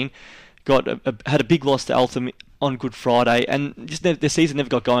 2017, had a big loss to Eltham on Good Friday, and just their season never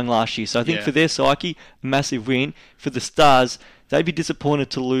got going last year. So I think for their psyche, massive win. For the Stars, they'd be disappointed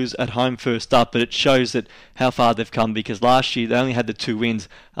to lose at home first up, but it shows that how far they've come, because last year they only had the 2 wins,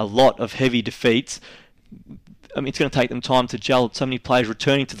 a lot of heavy defeats. I mean, it's going to take them time to gel. So many players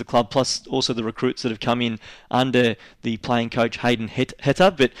returning to the club, plus also the recruits that have come in under the playing coach Hayden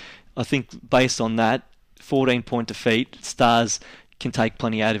Heta. But I think based on that, 14-point defeat, Stars can take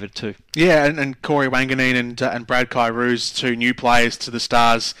plenty out of it too. Yeah, and Corey Wanganeen and Brad Kairouz, 2 new players to the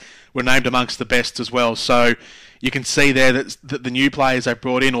Stars, were named amongst the best as well. So you can see there that the new players they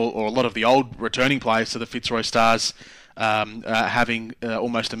brought in, or a lot of the old returning players to the Fitzroy Stars, having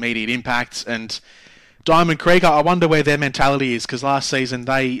almost immediate impacts. And Diamond Creek, I wonder where their mentality is, because last season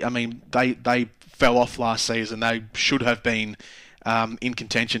they fell off last season. They should have been in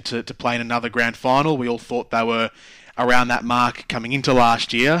contention to play in another grand final. We all thought they were around that mark coming into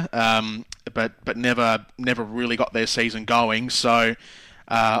last year, but never really got their season going. So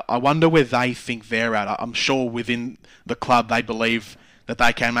I wonder where they think they're at. I'm sure within the club they believe that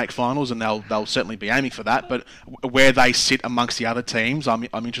they can make finals, and they'll certainly be aiming for that. But where they sit amongst the other teams, I'm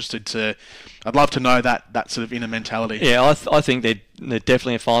interested to. I'd love to know that sort of inner mentality. Yeah, I think they're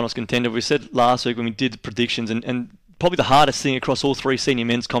definitely a finals contender. We said last week when we did the predictions, and probably the hardest thing across all 3 senior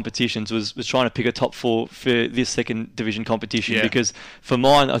men's competitions was trying to pick a top 4 for this second division competition. Yeah. Because for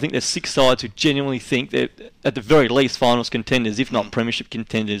mine, I think there's 6 sides who genuinely think they're at the very least finals contenders, if not premiership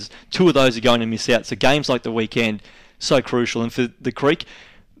contenders. 2 of those are going to miss out. So games like the weekend, so crucial. And for the Creek,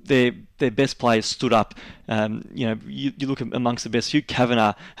 their best players stood up. You look at amongst the best. Hugh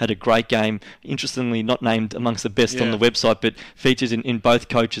Kavanagh had a great game. Interestingly, not named amongst the best on the website, but features in both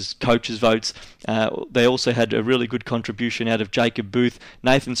coaches' votes. They also had a really good contribution out of Jacob Booth.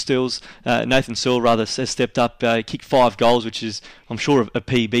 Nathan Searle has stepped up, kicked 5 goals, which is, I'm sure, a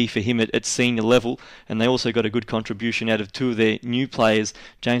PB for him at senior level. And they also got a good contribution out of 2 of their new players,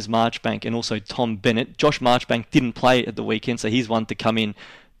 James Marchbank and also Tom Bennett. Josh Marchbank didn't play at the weekend, so he's one to come in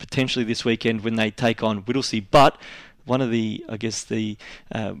potentially this weekend when they take on Whittlesea. But one of the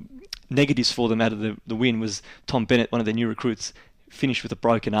negatives for them out of the win was Tom Bennett, one of their new recruits, finished with a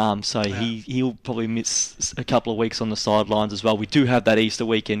broken arm, so he'll probably miss a couple of weeks on the sidelines as well. We do have that Easter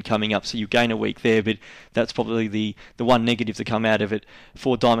weekend coming up, so you gain a week there, but that's probably the one negative to come out of it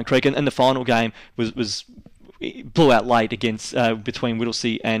for Diamond Creek. And the final game was blew out late against between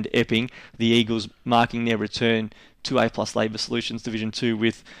Whittlesea and Epping. The Eagles marking their return to A+ Labour Solutions Division 2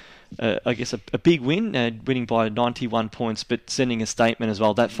 with, I guess, a big win, winning by 91 points, but sending a statement as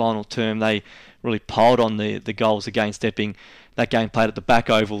well. That final term, they really piled on the goals against Epping. That game played at the back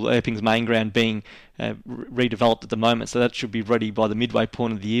oval, Epping's main ground being redeveloped at the moment, so that should be ready by the midway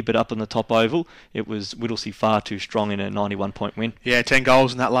point of the year. But up on the top oval, it was Whittlesea far too strong in a 91-point win. Yeah, 10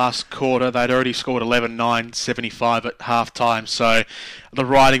 goals in that last quarter. They'd already scored 11, 9, 75 at half-time, so the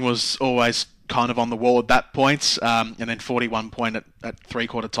writing was always kind of on the wall at that point, and then 41 point at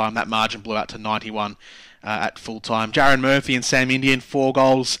three-quarter time. That margin blew out to 91 at full time. Jaron Murphy and Sam Indian, 4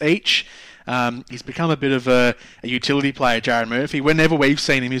 goals each. He's become a bit of a utility player, Jaron Murphy. Whenever we've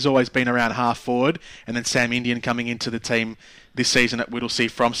seen him, he's always been around half forward. And then Sam Indian coming into the team this season at Whittlesea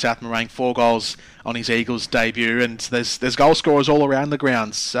from South Morang, 4 goals on his Eagles debut. And there's goal scorers all around the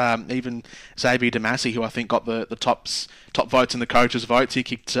grounds. Even Xavier Damasi, who I think got the top votes in the coaches' votes, he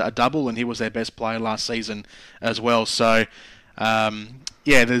kicked a double, and he was their best player last season as well. So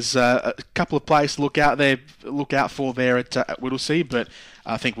there's a couple of players to look out for there at Whittlesea, but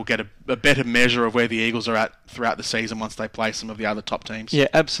I think we'll get a better measure of where the Eagles are at throughout the season once they play some of the other top teams. Yeah,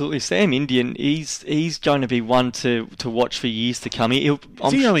 absolutely. Sam Indian, he's going to be one to watch for years to come. Is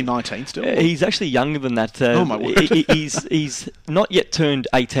he only 19 still? He's actually younger than that. Oh my word! He's not yet turned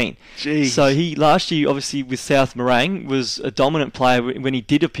 18. Jeez. So he last year, obviously with South Morang, was a dominant player when he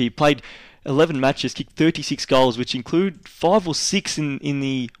did appear. Played 11 matches, kicked 36 goals, which include 5 or 6 in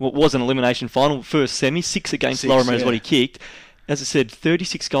the what was an elimination final, first semi, 6 against Lorimer is what he kicked. As I said,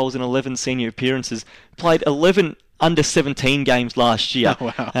 36 goals in 11 senior appearances. Played 11 under-17 games last year.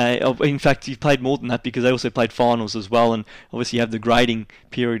 Oh, wow. In fact, he played more than that because they also played finals as well, and obviously you have the grading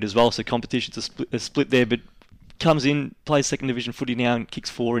period as well, so competitions are split there, but comes in, plays second division footy now and kicks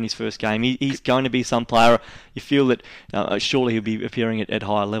 4 in his first game. He's going to be some player. You feel that surely he'll be appearing at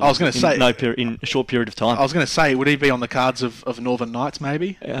higher levels. I was going to say in a short period of time. I was going to say, would he be on the cards of Northern Knights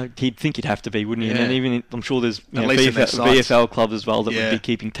maybe? He'd think he'd have to be, wouldn't he? Yeah. And even I'm sure there's VFL VFL clubs as well that would be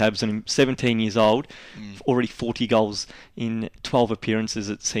keeping tabs on him. 17 years old, already 40 goals in 12 appearances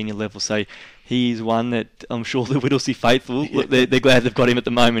at senior level. So he's one that I'm sure the Whittlesea faithful, they're glad they've got him at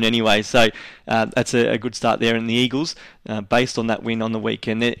the moment anyway. So that's a good start there. And the Eagles, based on that win on the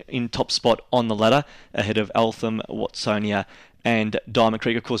weekend, they're in top spot on the ladder ahead of Eltham, Watsonia and Diamond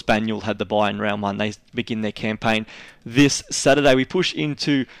Creek. Of course, Banyule had the bye in round one. They begin their campaign this Saturday. We push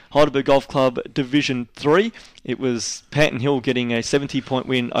into Heidelberg Golf Club Division 3. It was Panton Hill getting a 70-point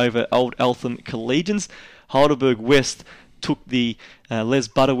win over Old Eltham Collegians. Heidelberg West took the Les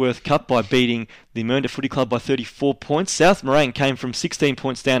Butterworth Cup by beating the Mernda Footy Club by 34 points. South Morang came from 16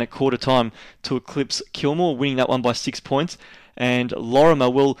 points down at quarter time to eclipse Kilmore, winning that one by 6 points. And Lorimer,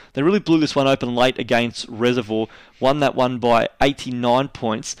 well, they really blew this one open late against Reservoir, won that one by 89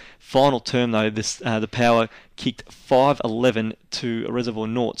 points. Final term, though, the Power kicked 5-11 to Reservoir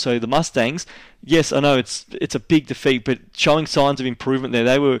North. So the Mustangs, yes, I know it's a big defeat, but showing signs of improvement there.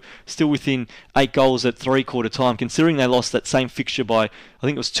 They were still within 8 goals at three-quarter time, considering they lost that same fixture by, I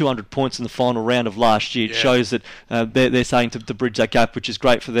think it was 200 points in the final round of last year. It shows that they're starting to bridge that gap, which is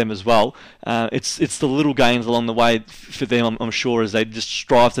great for them as well. It's the little gains along the way for them, I'm sure, as they just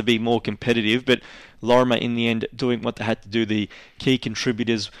strive to be more competitive. But Lorimer, in the end, doing what they had to do. The key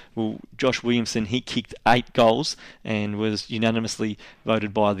contributors, well, Josh Williamson, he kicked 8 goals and was unanimously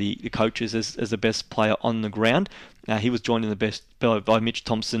voted by the coaches as the best player on the ground. He was joined in the best by Mitch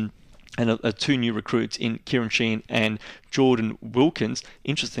Thompson and 2 new recruits in Kieran Sheehan and Jordan Wilkins.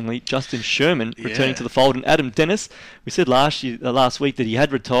 Interestingly, Justin Sherman returning to the fold, and Adam Dennis. We said last week that he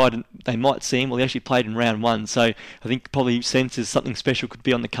had retired and they might see him. Well, he actually played in round 1, so I think probably senses something special could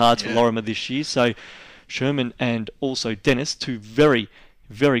be on the cards for Lorimer this year. So Sherman and also Dennis, 2 very,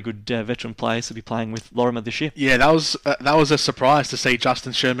 very good veteran players to be playing with Lorimer this year. Yeah, that was a surprise to see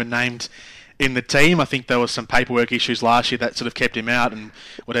Justin Sherman named in the team. I think there was some paperwork issues last year that sort of kept him out, and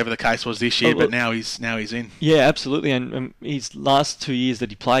whatever the case was this year, but now he's in. Yeah, absolutely. And his last 2 years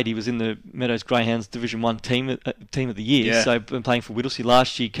that he played, he was in the Meadows Greyhounds Division 1 team of the year. Yeah. So been playing for Whittlesea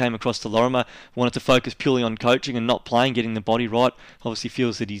last year, came across to Lorimer, wanted to focus purely on coaching and not playing, getting the body right. Obviously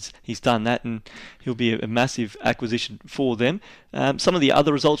feels that he's done that, and he'll be a massive acquisition for them. Some of the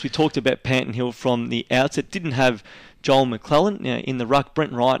other results we talked about, Panton Hill from the outset didn't have Joel McClellan in the ruck.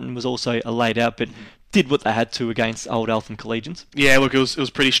 Brent Wrighton was also laid out, but did what they had to against Old Eltham Collegians. Yeah, look, it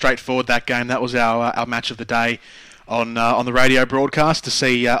was pretty straightforward, that game. That was our match of the day on the radio broadcast, to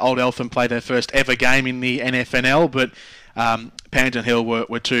see Old Eltham play their first ever game in the NFNL, but Panton Hill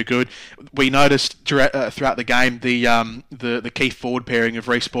were too good. We noticed throughout the game the key forward pairing of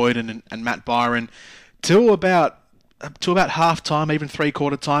Reece Boyden and Matt Byron till about half time, even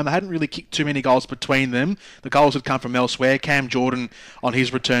three-quarter time. They hadn't really kicked too many goals between them. The goals had come from elsewhere. Cam Jordan, on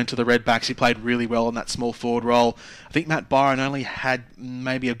his return to the Redbacks, he played really well in that small forward role. I think Matt Byron only had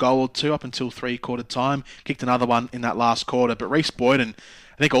maybe a goal or 2 up until three-quarter time. Kicked another one in that last quarter. But Reece Boyden,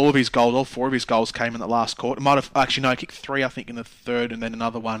 I think all 4 of his goals came in the last quarter. He kicked 3, I think, in the third, and then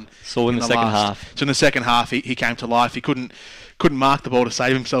another one. So in the second half. So in the second half, he came to life. He couldn't mark the ball to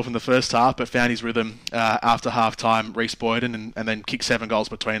save himself in the first half, but found his rhythm after half-time, Reece Boyden, and then kicked 7 goals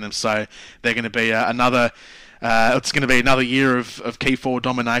between them. So they're going to be it's going to be another year of key forward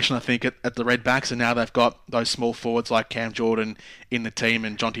domination, I think, at the Redbacks, and now they've got those small forwards like Cam Jordan in the team,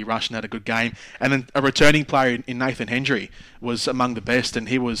 and Jonty Rushton had a good game. And then a returning player in Nathan Hendry was among the best, and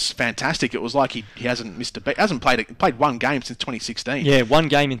he was fantastic. It was like he hasn't missed a beat. Hasn't played 1 game since 2016. Yeah, 1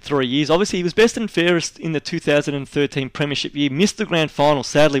 game in 3 years. Obviously, he was best and fairest in the 2013 Premiership year. Missed the grand final.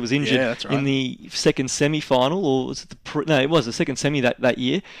 Sadly, was injured in the second semi-final, or was it it was the second semi that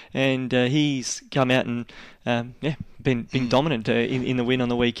year. And he's come out and been dominant in the win on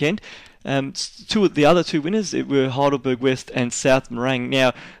the weekend. The other 2 winners, it were Heidelberg West and South Morang.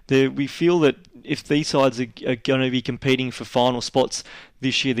 Now, we feel that if these sides are going to be competing for final spots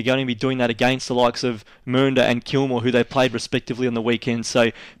this year, they're going to be doing that against the likes of Mernda and Kilmore, who they played respectively on the weekend. So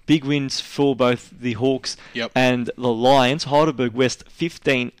big wins for both the Hawks and the Lions. Heidelberg West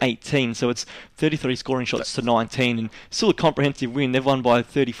 15-18, so it's 33 scoring shots to 19, and still a comprehensive win. They've won by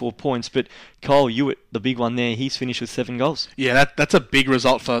 34 points, but Kyle Hewitt, the big one there, he's finished with 7 goals. Yeah, that's a big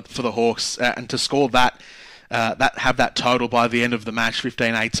result for the Hawks, and to score have that total by the end of the match,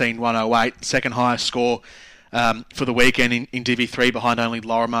 15-18, 108, second highest score for the weekend in Div 3, behind only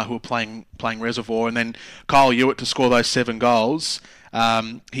Lorimer, who were playing Reservoir, and then Kyle Hewitt to score those 7 goals.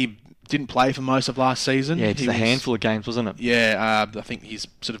 He didn't play for most of last season. Yeah, just a handful of games, wasn't it? Yeah, I think he's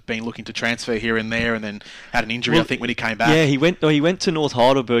sort of been looking to transfer here and there, and then had an injury, I think, when he came back. Yeah, he went to North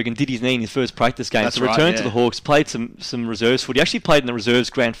Heidelberg and did his knee in his first practice game. That's so right, returned to the Hawks, played some reserves footy. He actually played in the reserves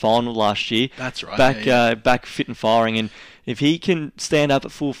grand final last year. That's right. Back fit and firing, and if he can stand up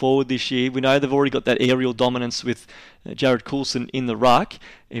at full forward this year, we know they've already got that aerial dominance with Jared Coulson in the ruck.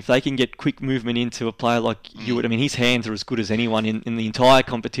 If they can get quick movement into a player like Ewart, I mean, his hands are as good as anyone in the entire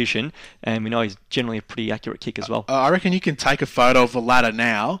competition, and we know he's generally a pretty accurate kick as well. I reckon you can take a photo of the ladder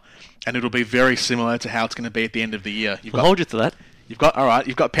now, and it'll be very similar to how it's going to be at the end of the year. I'll hold you to that. You've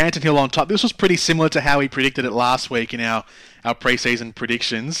got Panton Hill on top. This was pretty similar to how he predicted it last week in our pre-season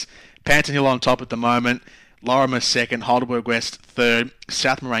predictions. Panton Hill on top at the moment, Lorimer second, Heidelberg West third,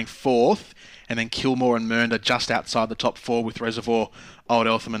 South Morang fourth, and then Kilmore and Mernda just outside the top four, with Reservoir, Old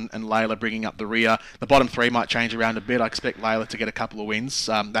Eltham and Layla bringing up the rear. The bottom three might change around a bit. I expect Layla to get a couple of wins.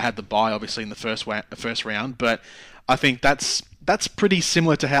 They had the bye obviously in the first round, but I think that's pretty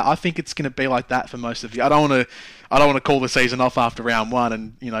similar to how I think it's going to be like that for most of you. I don't want to call the season off after round one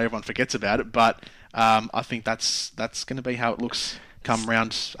and everyone forgets about it, but I think that's going to be how it looks come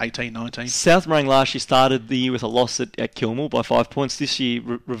round 18, 19. South Morang last year started the year with a loss at Kilmore by 5 points. This year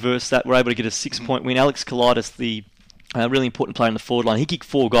reversed that. We're able to get a 6-point win. Alex Kalidis, the really important player in the forward line. He kicked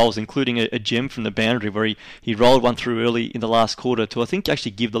 4 goals, including a gem from the boundary where he rolled one through early in the last quarter to, I think,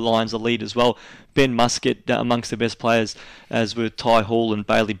 actually give the Lions a lead as well. Ben Muscat, amongst their best players, as were Ty Hall and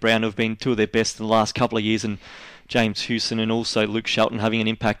Bailey Brown, who have been two of their best in the last couple of years, and James Hewson and also Luke Shelton having an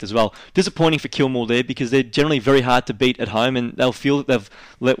impact as well. Disappointing for Kilmore there because they're generally very hard to beat at home, and they'll feel that they've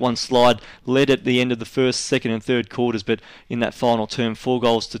let one slide, led at the end of the first, second and third quarters, but in that final term,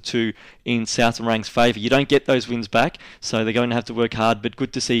 4-2 in South Morang's favour. You don't get those wins back, so they're going to have to work hard, but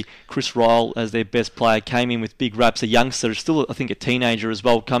good to see Chris Ryle as their best player came in with big raps. A youngster, still I think a teenager as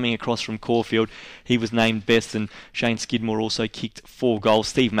well, coming across from Caulfield. He was named best, and Shane Skidmore also kicked 4 goals.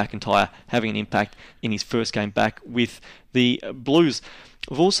 Steve McIntyre having an impact in his first game back with the Blues.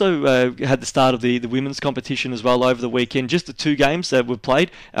 We've also had the start of the women's competition as well over the weekend. Just the 2 games that were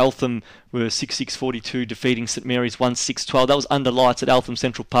played. Eltham were 6-6-42 defeating St Mary's 1-6-12. That was under lights at Eltham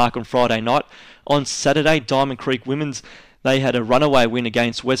Central Park on Friday night. On Saturday, Diamond Creek Women's, they had a runaway win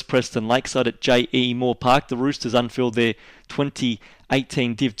against West Preston Lakeside at J.E. Moore Park. The Roosters unfurled their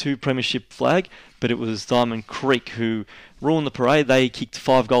 2018 Div 2 Premiership flag, but it was Diamond Creek who ruined the parade. They kicked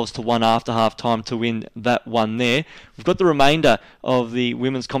 5-1 after half-time to win that one there. We've got the remainder of the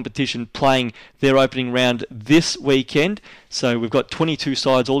women's competition playing their opening round this weekend. So we've got 22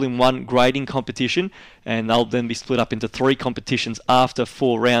 sides all in one grading competition, and they'll then be split up into 3 competitions after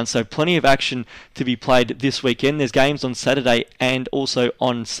 4 rounds. So plenty of action to be played this weekend. There's games on Saturday and also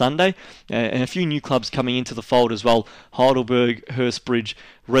on Sunday, and a few new clubs coming into the fold as well. Heidelberg, Hurstbridge,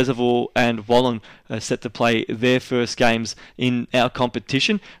 Reservoir and Wallen are set to play their first games in our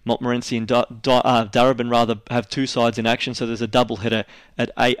competition. Montmorency and Darebin have 2 sides in action, so there's a double header at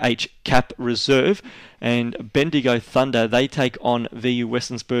AH Cap Reserve. And Bendigo Thunder, they take on VU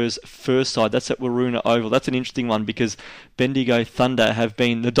Western Spurs' first side. That's at Waroona Oval. That's an interesting one because Bendigo Thunder have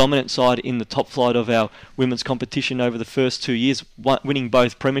been the dominant side in the top flight of our women's competition over the first 2 years, winning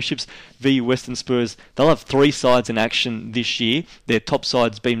both premierships. VU Western Spurs, they'll have 3 sides in action this year. Their top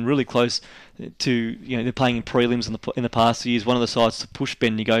side's been really close to, they're playing in prelims in the past years. One of the sides to push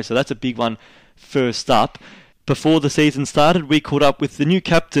Bendigo, so that's a big one first up. Before the season started, we caught up with the new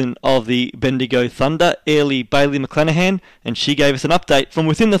captain of the Bendigo Thunder, Airlie Bailey McClanahan, and she gave us an update from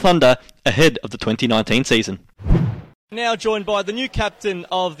within the Thunder ahead of the 2019 season. Now joined by the new captain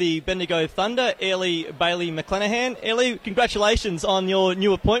of the Bendigo Thunder, Airlie Bailey McClanahan. Airlie, congratulations on your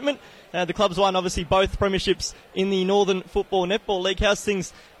new appointment. The club's won, obviously, both premierships in the Northern Football Netball League. How's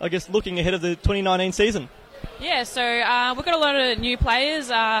things, I guess, looking ahead of the 2019 season? Yeah, so we've got a lot of new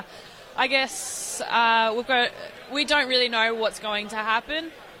players. I guess we don't really know what's going to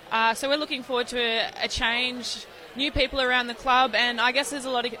happen. So we're looking forward to a change, new people around the club, and I guess there's a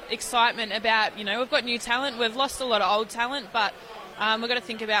lot of excitement about, we've got new talent. We've lost a lot of old talent, but we've got to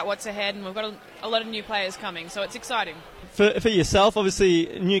think about what's ahead, and we've got a lot of new players coming, so it's exciting. For yourself,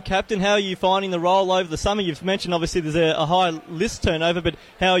 obviously, new captain, how are you finding the role over the summer? You've mentioned, obviously, there's a high list turnover, but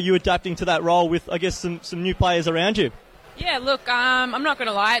how are you adapting to that role with, I guess, some new players around you? Yeah, look, I'm not going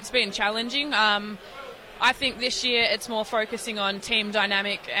to lie, it's been challenging. I think this year it's more focusing on team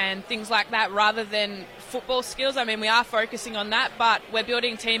dynamic and things like that rather than football skills. I mean, we are focusing on that, but we're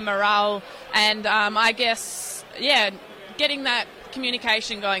building team morale and I guess, getting that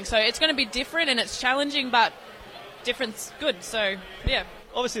communication going. So it's going to be different and it's challenging, but different's good. So, yeah.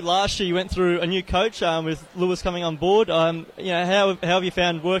 Obviously, last year you went through a new coach with Lewis coming on board. How have you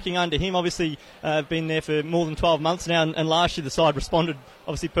found working under him? Obviously, been there for more than 12 months now, and last year the side responded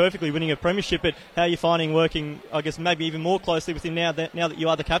obviously perfectly, winning a premiership. But how are you finding working, I guess, maybe even more closely with him now that you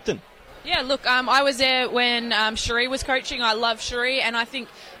are the captain? Yeah, look, I was there when Cherie was coaching. I love Cherie, and I think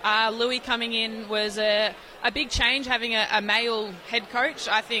Louis coming in was a big change, having a male head coach.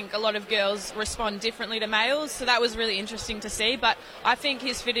 I think a lot of girls respond differently to males, so that was really interesting to see. But I think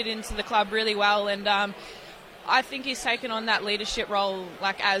he's fitted into the club really well, and I think he's taken on that leadership role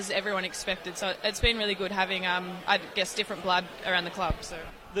like as everyone expected. So it's been really good having, I guess, different blood around the club. So.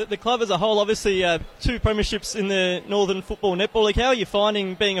 The club as a whole, obviously 2 premierships in the Northern Football Netball League. How are you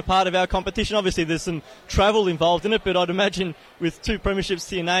finding being a part of our competition? Obviously there's some travel involved in it, but I'd imagine with 2 premierships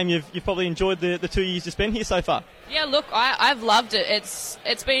to your name, you've probably enjoyed the 2 years you spent here so far. Yeah, look, I've loved it.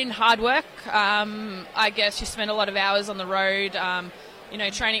 It's been hard work. I guess you spend a lot of hours on the road,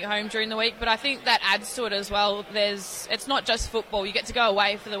 training at home during the week, but I think that adds to it as well. It's not just football. You get to go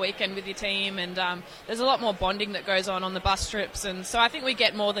away for the weekend with your team, and there's a lot more bonding that goes on the bus trips, and so I think we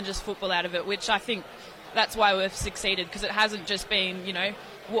get more than just football out of it, which I think that's why we've succeeded, because it hasn't just been,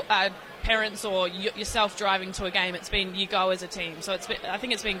 parents or yourself driving to a game. It's been you go as a team, so I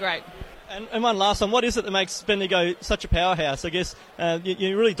think it's been great. And one last one, what is it that makes Bendigo such a powerhouse? I guess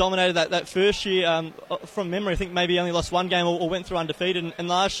you really dominated that first year. From memory, I think maybe only lost 1 game or went through undefeated. And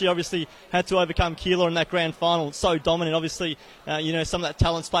last year, obviously, had to overcome Keilor in that grand final. So dominant. Obviously, some of that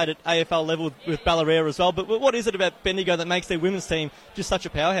talent's played at AFL level with Ballarat as well. But what is it about Bendigo that makes their women's team just such a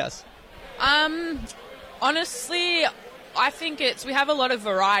powerhouse? Honestly, I think we have a lot of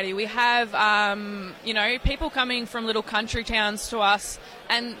variety. We have, people coming from little country towns to us,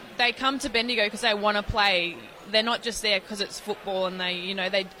 and they come to Bendigo because they want to play. They're not just there because it's football, and they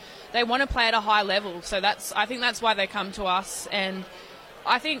want to play at a high level. So I think that's why they come to us, and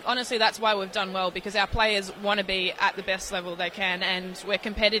I think honestly that's why we've done well, because our players want to be at the best level they can, and we're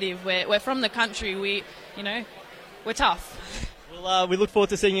competitive. We're from the country. We're tough. Well, we look forward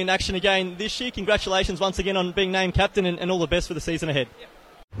to seeing you in action again this year. Congratulations once again on being named captain, and all the best for the season ahead.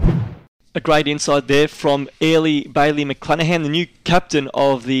 A great insight there from Ailey Bailey McClanahan, the new captain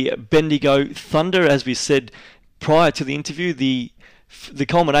of the Bendigo Thunder. As we said prior to the interview, the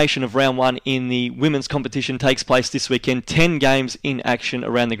culmination of round 1 in the women's competition takes place this weekend. 10 games in action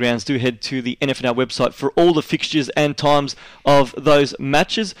around the grounds. Do head to the NFNL website for all the fixtures and times of those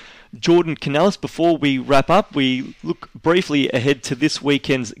matches. Jordan Canellis, before we wrap up, we look briefly ahead to this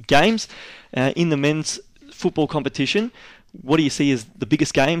weekend's games in the men's football competition. What do you see as the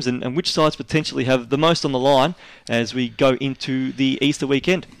biggest games, and which sides potentially have the most on the line as we go into the Easter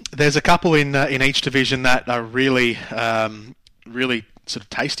weekend? There's a couple in each division that are really sort of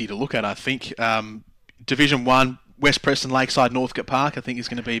tasty to look at, I think. Division 1, West Preston Lakeside Northcote Park, I think is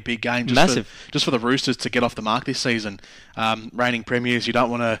going to be a big game. Just for the Roosters to get off the mark this season. Reigning premiers, you don't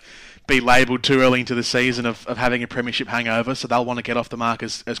want to be labelled too early into the season of having a premiership hangover, so they'll want to get off the mark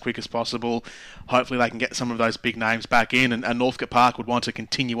as quick as possible. Hopefully they can get some of those big names back in, and Northcote Park would want to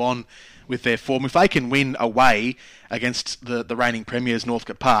continue on with their form. If they can win away against the reigning premiers,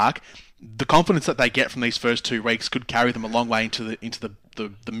 Northcote Park, the confidence that they get from these first 2 weeks could carry them a long way into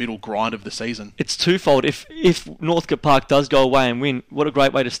the middle grind of the season. It's twofold. If Northcote Park does go away and win, what a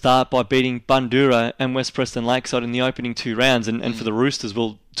great way to start by beating Bundoora and West Preston Lakeside in the opening 2 rounds. And for the Roosters,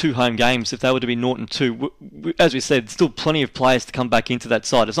 2 home games. If they were to be Norton 2, as we said, still plenty of players to come back into that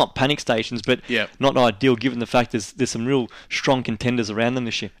side. It's not panic stations, but not ideal given the fact there's some real strong contenders around them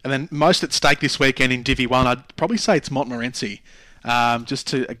this year. And then most at stake this weekend in Divi 1, I'd probably say it's Montmorency. Just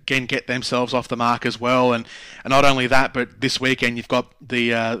to again get themselves off the mark as well, and not only that, but this weekend you've got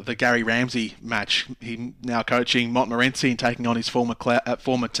the Gary Ramsey match. He now coaching Montmorency and taking on his former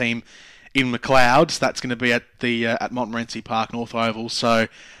team in McLeod. So that's going to be at Montmorency Park North Oval. So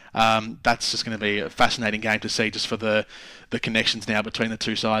that's just going to be a fascinating game to see, just for the connections now between the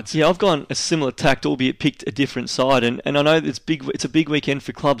 2 sides. Yeah, I've gone a similar tact, albeit picked a different side, and I know it's a big weekend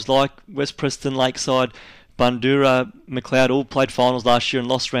for clubs like West Preston Lakeside, Bundoora, McLeod all played finals last year and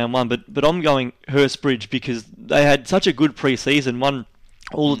lost round 1, but I'm going Hurstbridge because they had such a good pre-season, won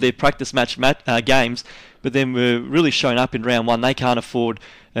all of their practice match games, but then were really shown up in round 1. They can't afford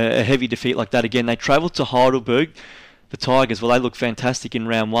a heavy defeat like that again. They travelled to Heidelberg. The Tigers, they look fantastic in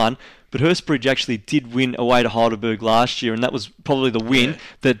round 1, but Hurstbridge actually did win away to Heidelberg last year, and that was probably the win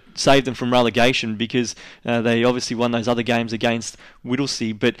that saved them from relegation, because they obviously won those other games against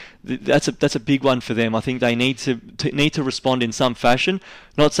Whittlesea. But that's a big one for them. I think they need to respond in some fashion.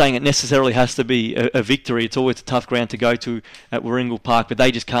 Not saying it necessarily has to be a victory. It's always a tough ground to go to at Warringal Park, but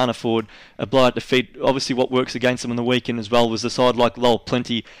they just can't afford a blowout defeat. Obviously, what works against them on the weekend as well was the side like Lowell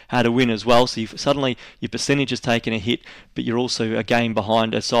Plenty had a win as well. So suddenly your percentage has taken a hit, but you're also a game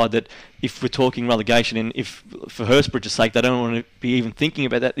behind a side that if we're talking relegation, and if for Hurstbridge's sake, they don't want to be even thinking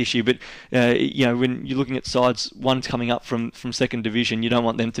about that this year. But when you're looking at sides, one's coming up from second division, you don't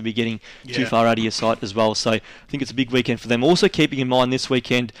want them to be getting too far out of your sight as well. So I think it's a big weekend for them. Also keeping in mind this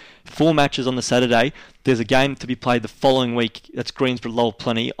weekend, 4 matches on the Saturday. There's a game to be played the following week. That's Greensborough Lowell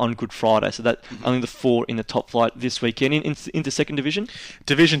Plenty on Good Friday. So that only the 4 in the top flight this weekend. Into second division?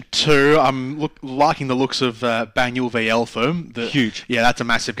 Division 2, I'm liking the looks of Banyule v Eltham. Huge. Yeah, that's a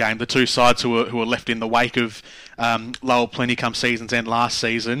massive game. The two sides who are left in the wake of Lowell Plenty come season's end last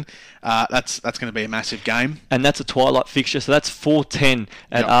season. That's going to be a massive game. And that's a twilight fixture, so that's 4:10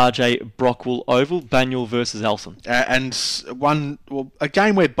 at RJ Brockwell Oval, Banyule versus Eltham. And a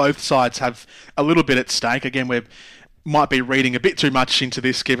game where both sides have a little bit at stake. Again, we might be reading a bit too much into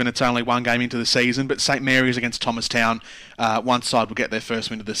this, given it's only one game into the season. But St Mary's against Thomastown, one side will get their first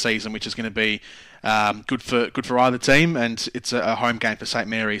win of the season, which is going to be good for either team, and it's a home game for St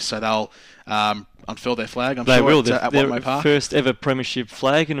Mary's, so they'll unfurl their flag. They will. At their first ever premiership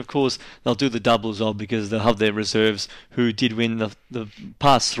flag, and of course they'll do the double as well, because they'll have their reserves who did win the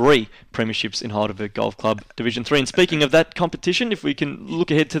past 3 premierships in Heidelberg Golf Club Division 3. And speaking of that competition, if we can look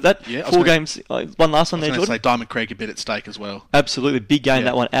ahead to that, 4 games. One last one there, Jordan. Say Diamond Creek a bit at stake as well. Absolutely, big game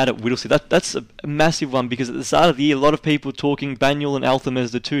that one out at Whittlesea. That's a massive one, because at the start of the year, a lot of people talking Banyule and Eltham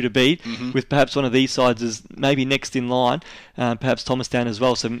as the 2 to beat, with perhaps one of these sides as maybe next in line, perhaps Thomastown as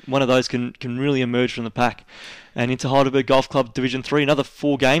well. So one of those can really emerge from the pack. And into Heidelberg Golf Club Division 3, another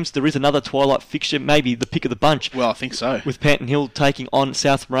 4 games. There is another twilight fixture, maybe the pick of the bunch. Well, I think so. With Panton Hill taking on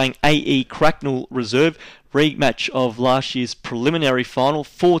South Morang AE Cracknell Reserve. Rematch of last year's preliminary final,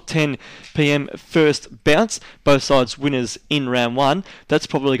 4:10 p.m. first bounce. Both sides winners in round 1. That's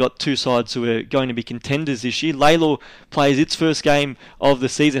probably got 2 sides who are going to be contenders this year. Laylaw plays its first game of the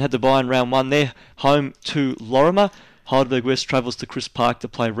season, had to buy in round 1. They're home to Lorimer. Heidelberg West travels to Chris Park to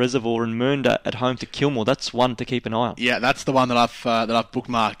play Reservoir, and Mernda at home to Kilmore. That's one to keep an eye on. Yeah, that's the one that I've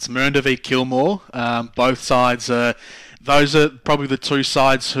bookmarked. It's Mernda v Kilmore. Both sides those are probably the 2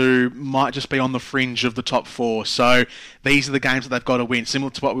 sides who might just be on the fringe of the top 4. So these are the games that they've got to win.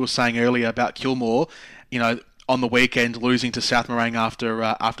 Similar to what we were saying earlier about Kilmore, on the weekend losing to South Morang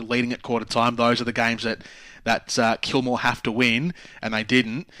after leading at quarter time. Those are the games that Kilmore have to win, and they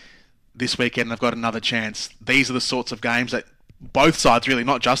didn't. This weekend they've got another chance. These are the sorts of games that both sides, really,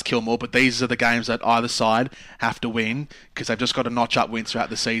 not just Kilmore, but these are the games that either side have to win, because they've just got to notch up wins throughout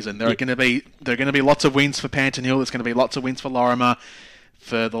the season. There are going to be lots of wins for Panton Hill. There's going to be lots of wins for Lorimer,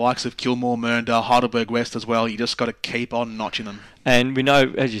 for the likes of Kilmore, Mernda, Heidelberg West as well. You just got to keep on notching them. And we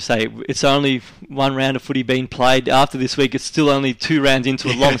know, as you say, it's only 1 round of footy being played. After this week, it's still only 2 rounds into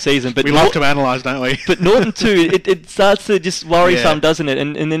a long season. But we love to analyse, don't we? But Norton 2, it starts to just worry some, doesn't it?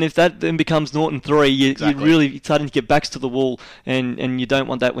 And then if that then becomes Norton 3, you're really starting to get backs to the wall, and you don't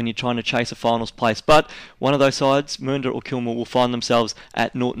want that when you're trying to chase a finals place. But one of those sides, Mernda or Kilmore, will find themselves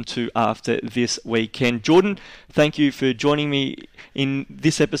at Norton 2 after this weekend. Jordan, thank you for joining me in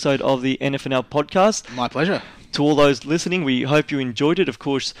this episode of the NFNL podcast. My pleasure. To all those listening, we hope you enjoyed it. Of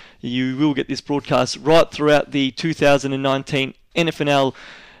course, you will get this broadcast right throughout the 2019 NFNL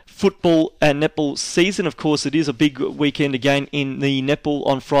football and netball season. Of course, it is a big weekend again in the netball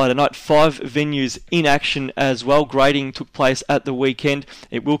on Friday night. 5 venues in action as well. Grading took place at the weekend.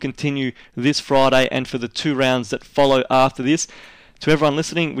 It will continue this Friday and for the 2 rounds that follow after this. To everyone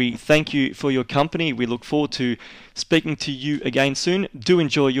listening, we thank you for your company. We look forward to speaking to you again soon. Do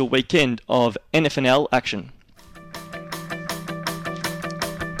enjoy your weekend of NFNL action.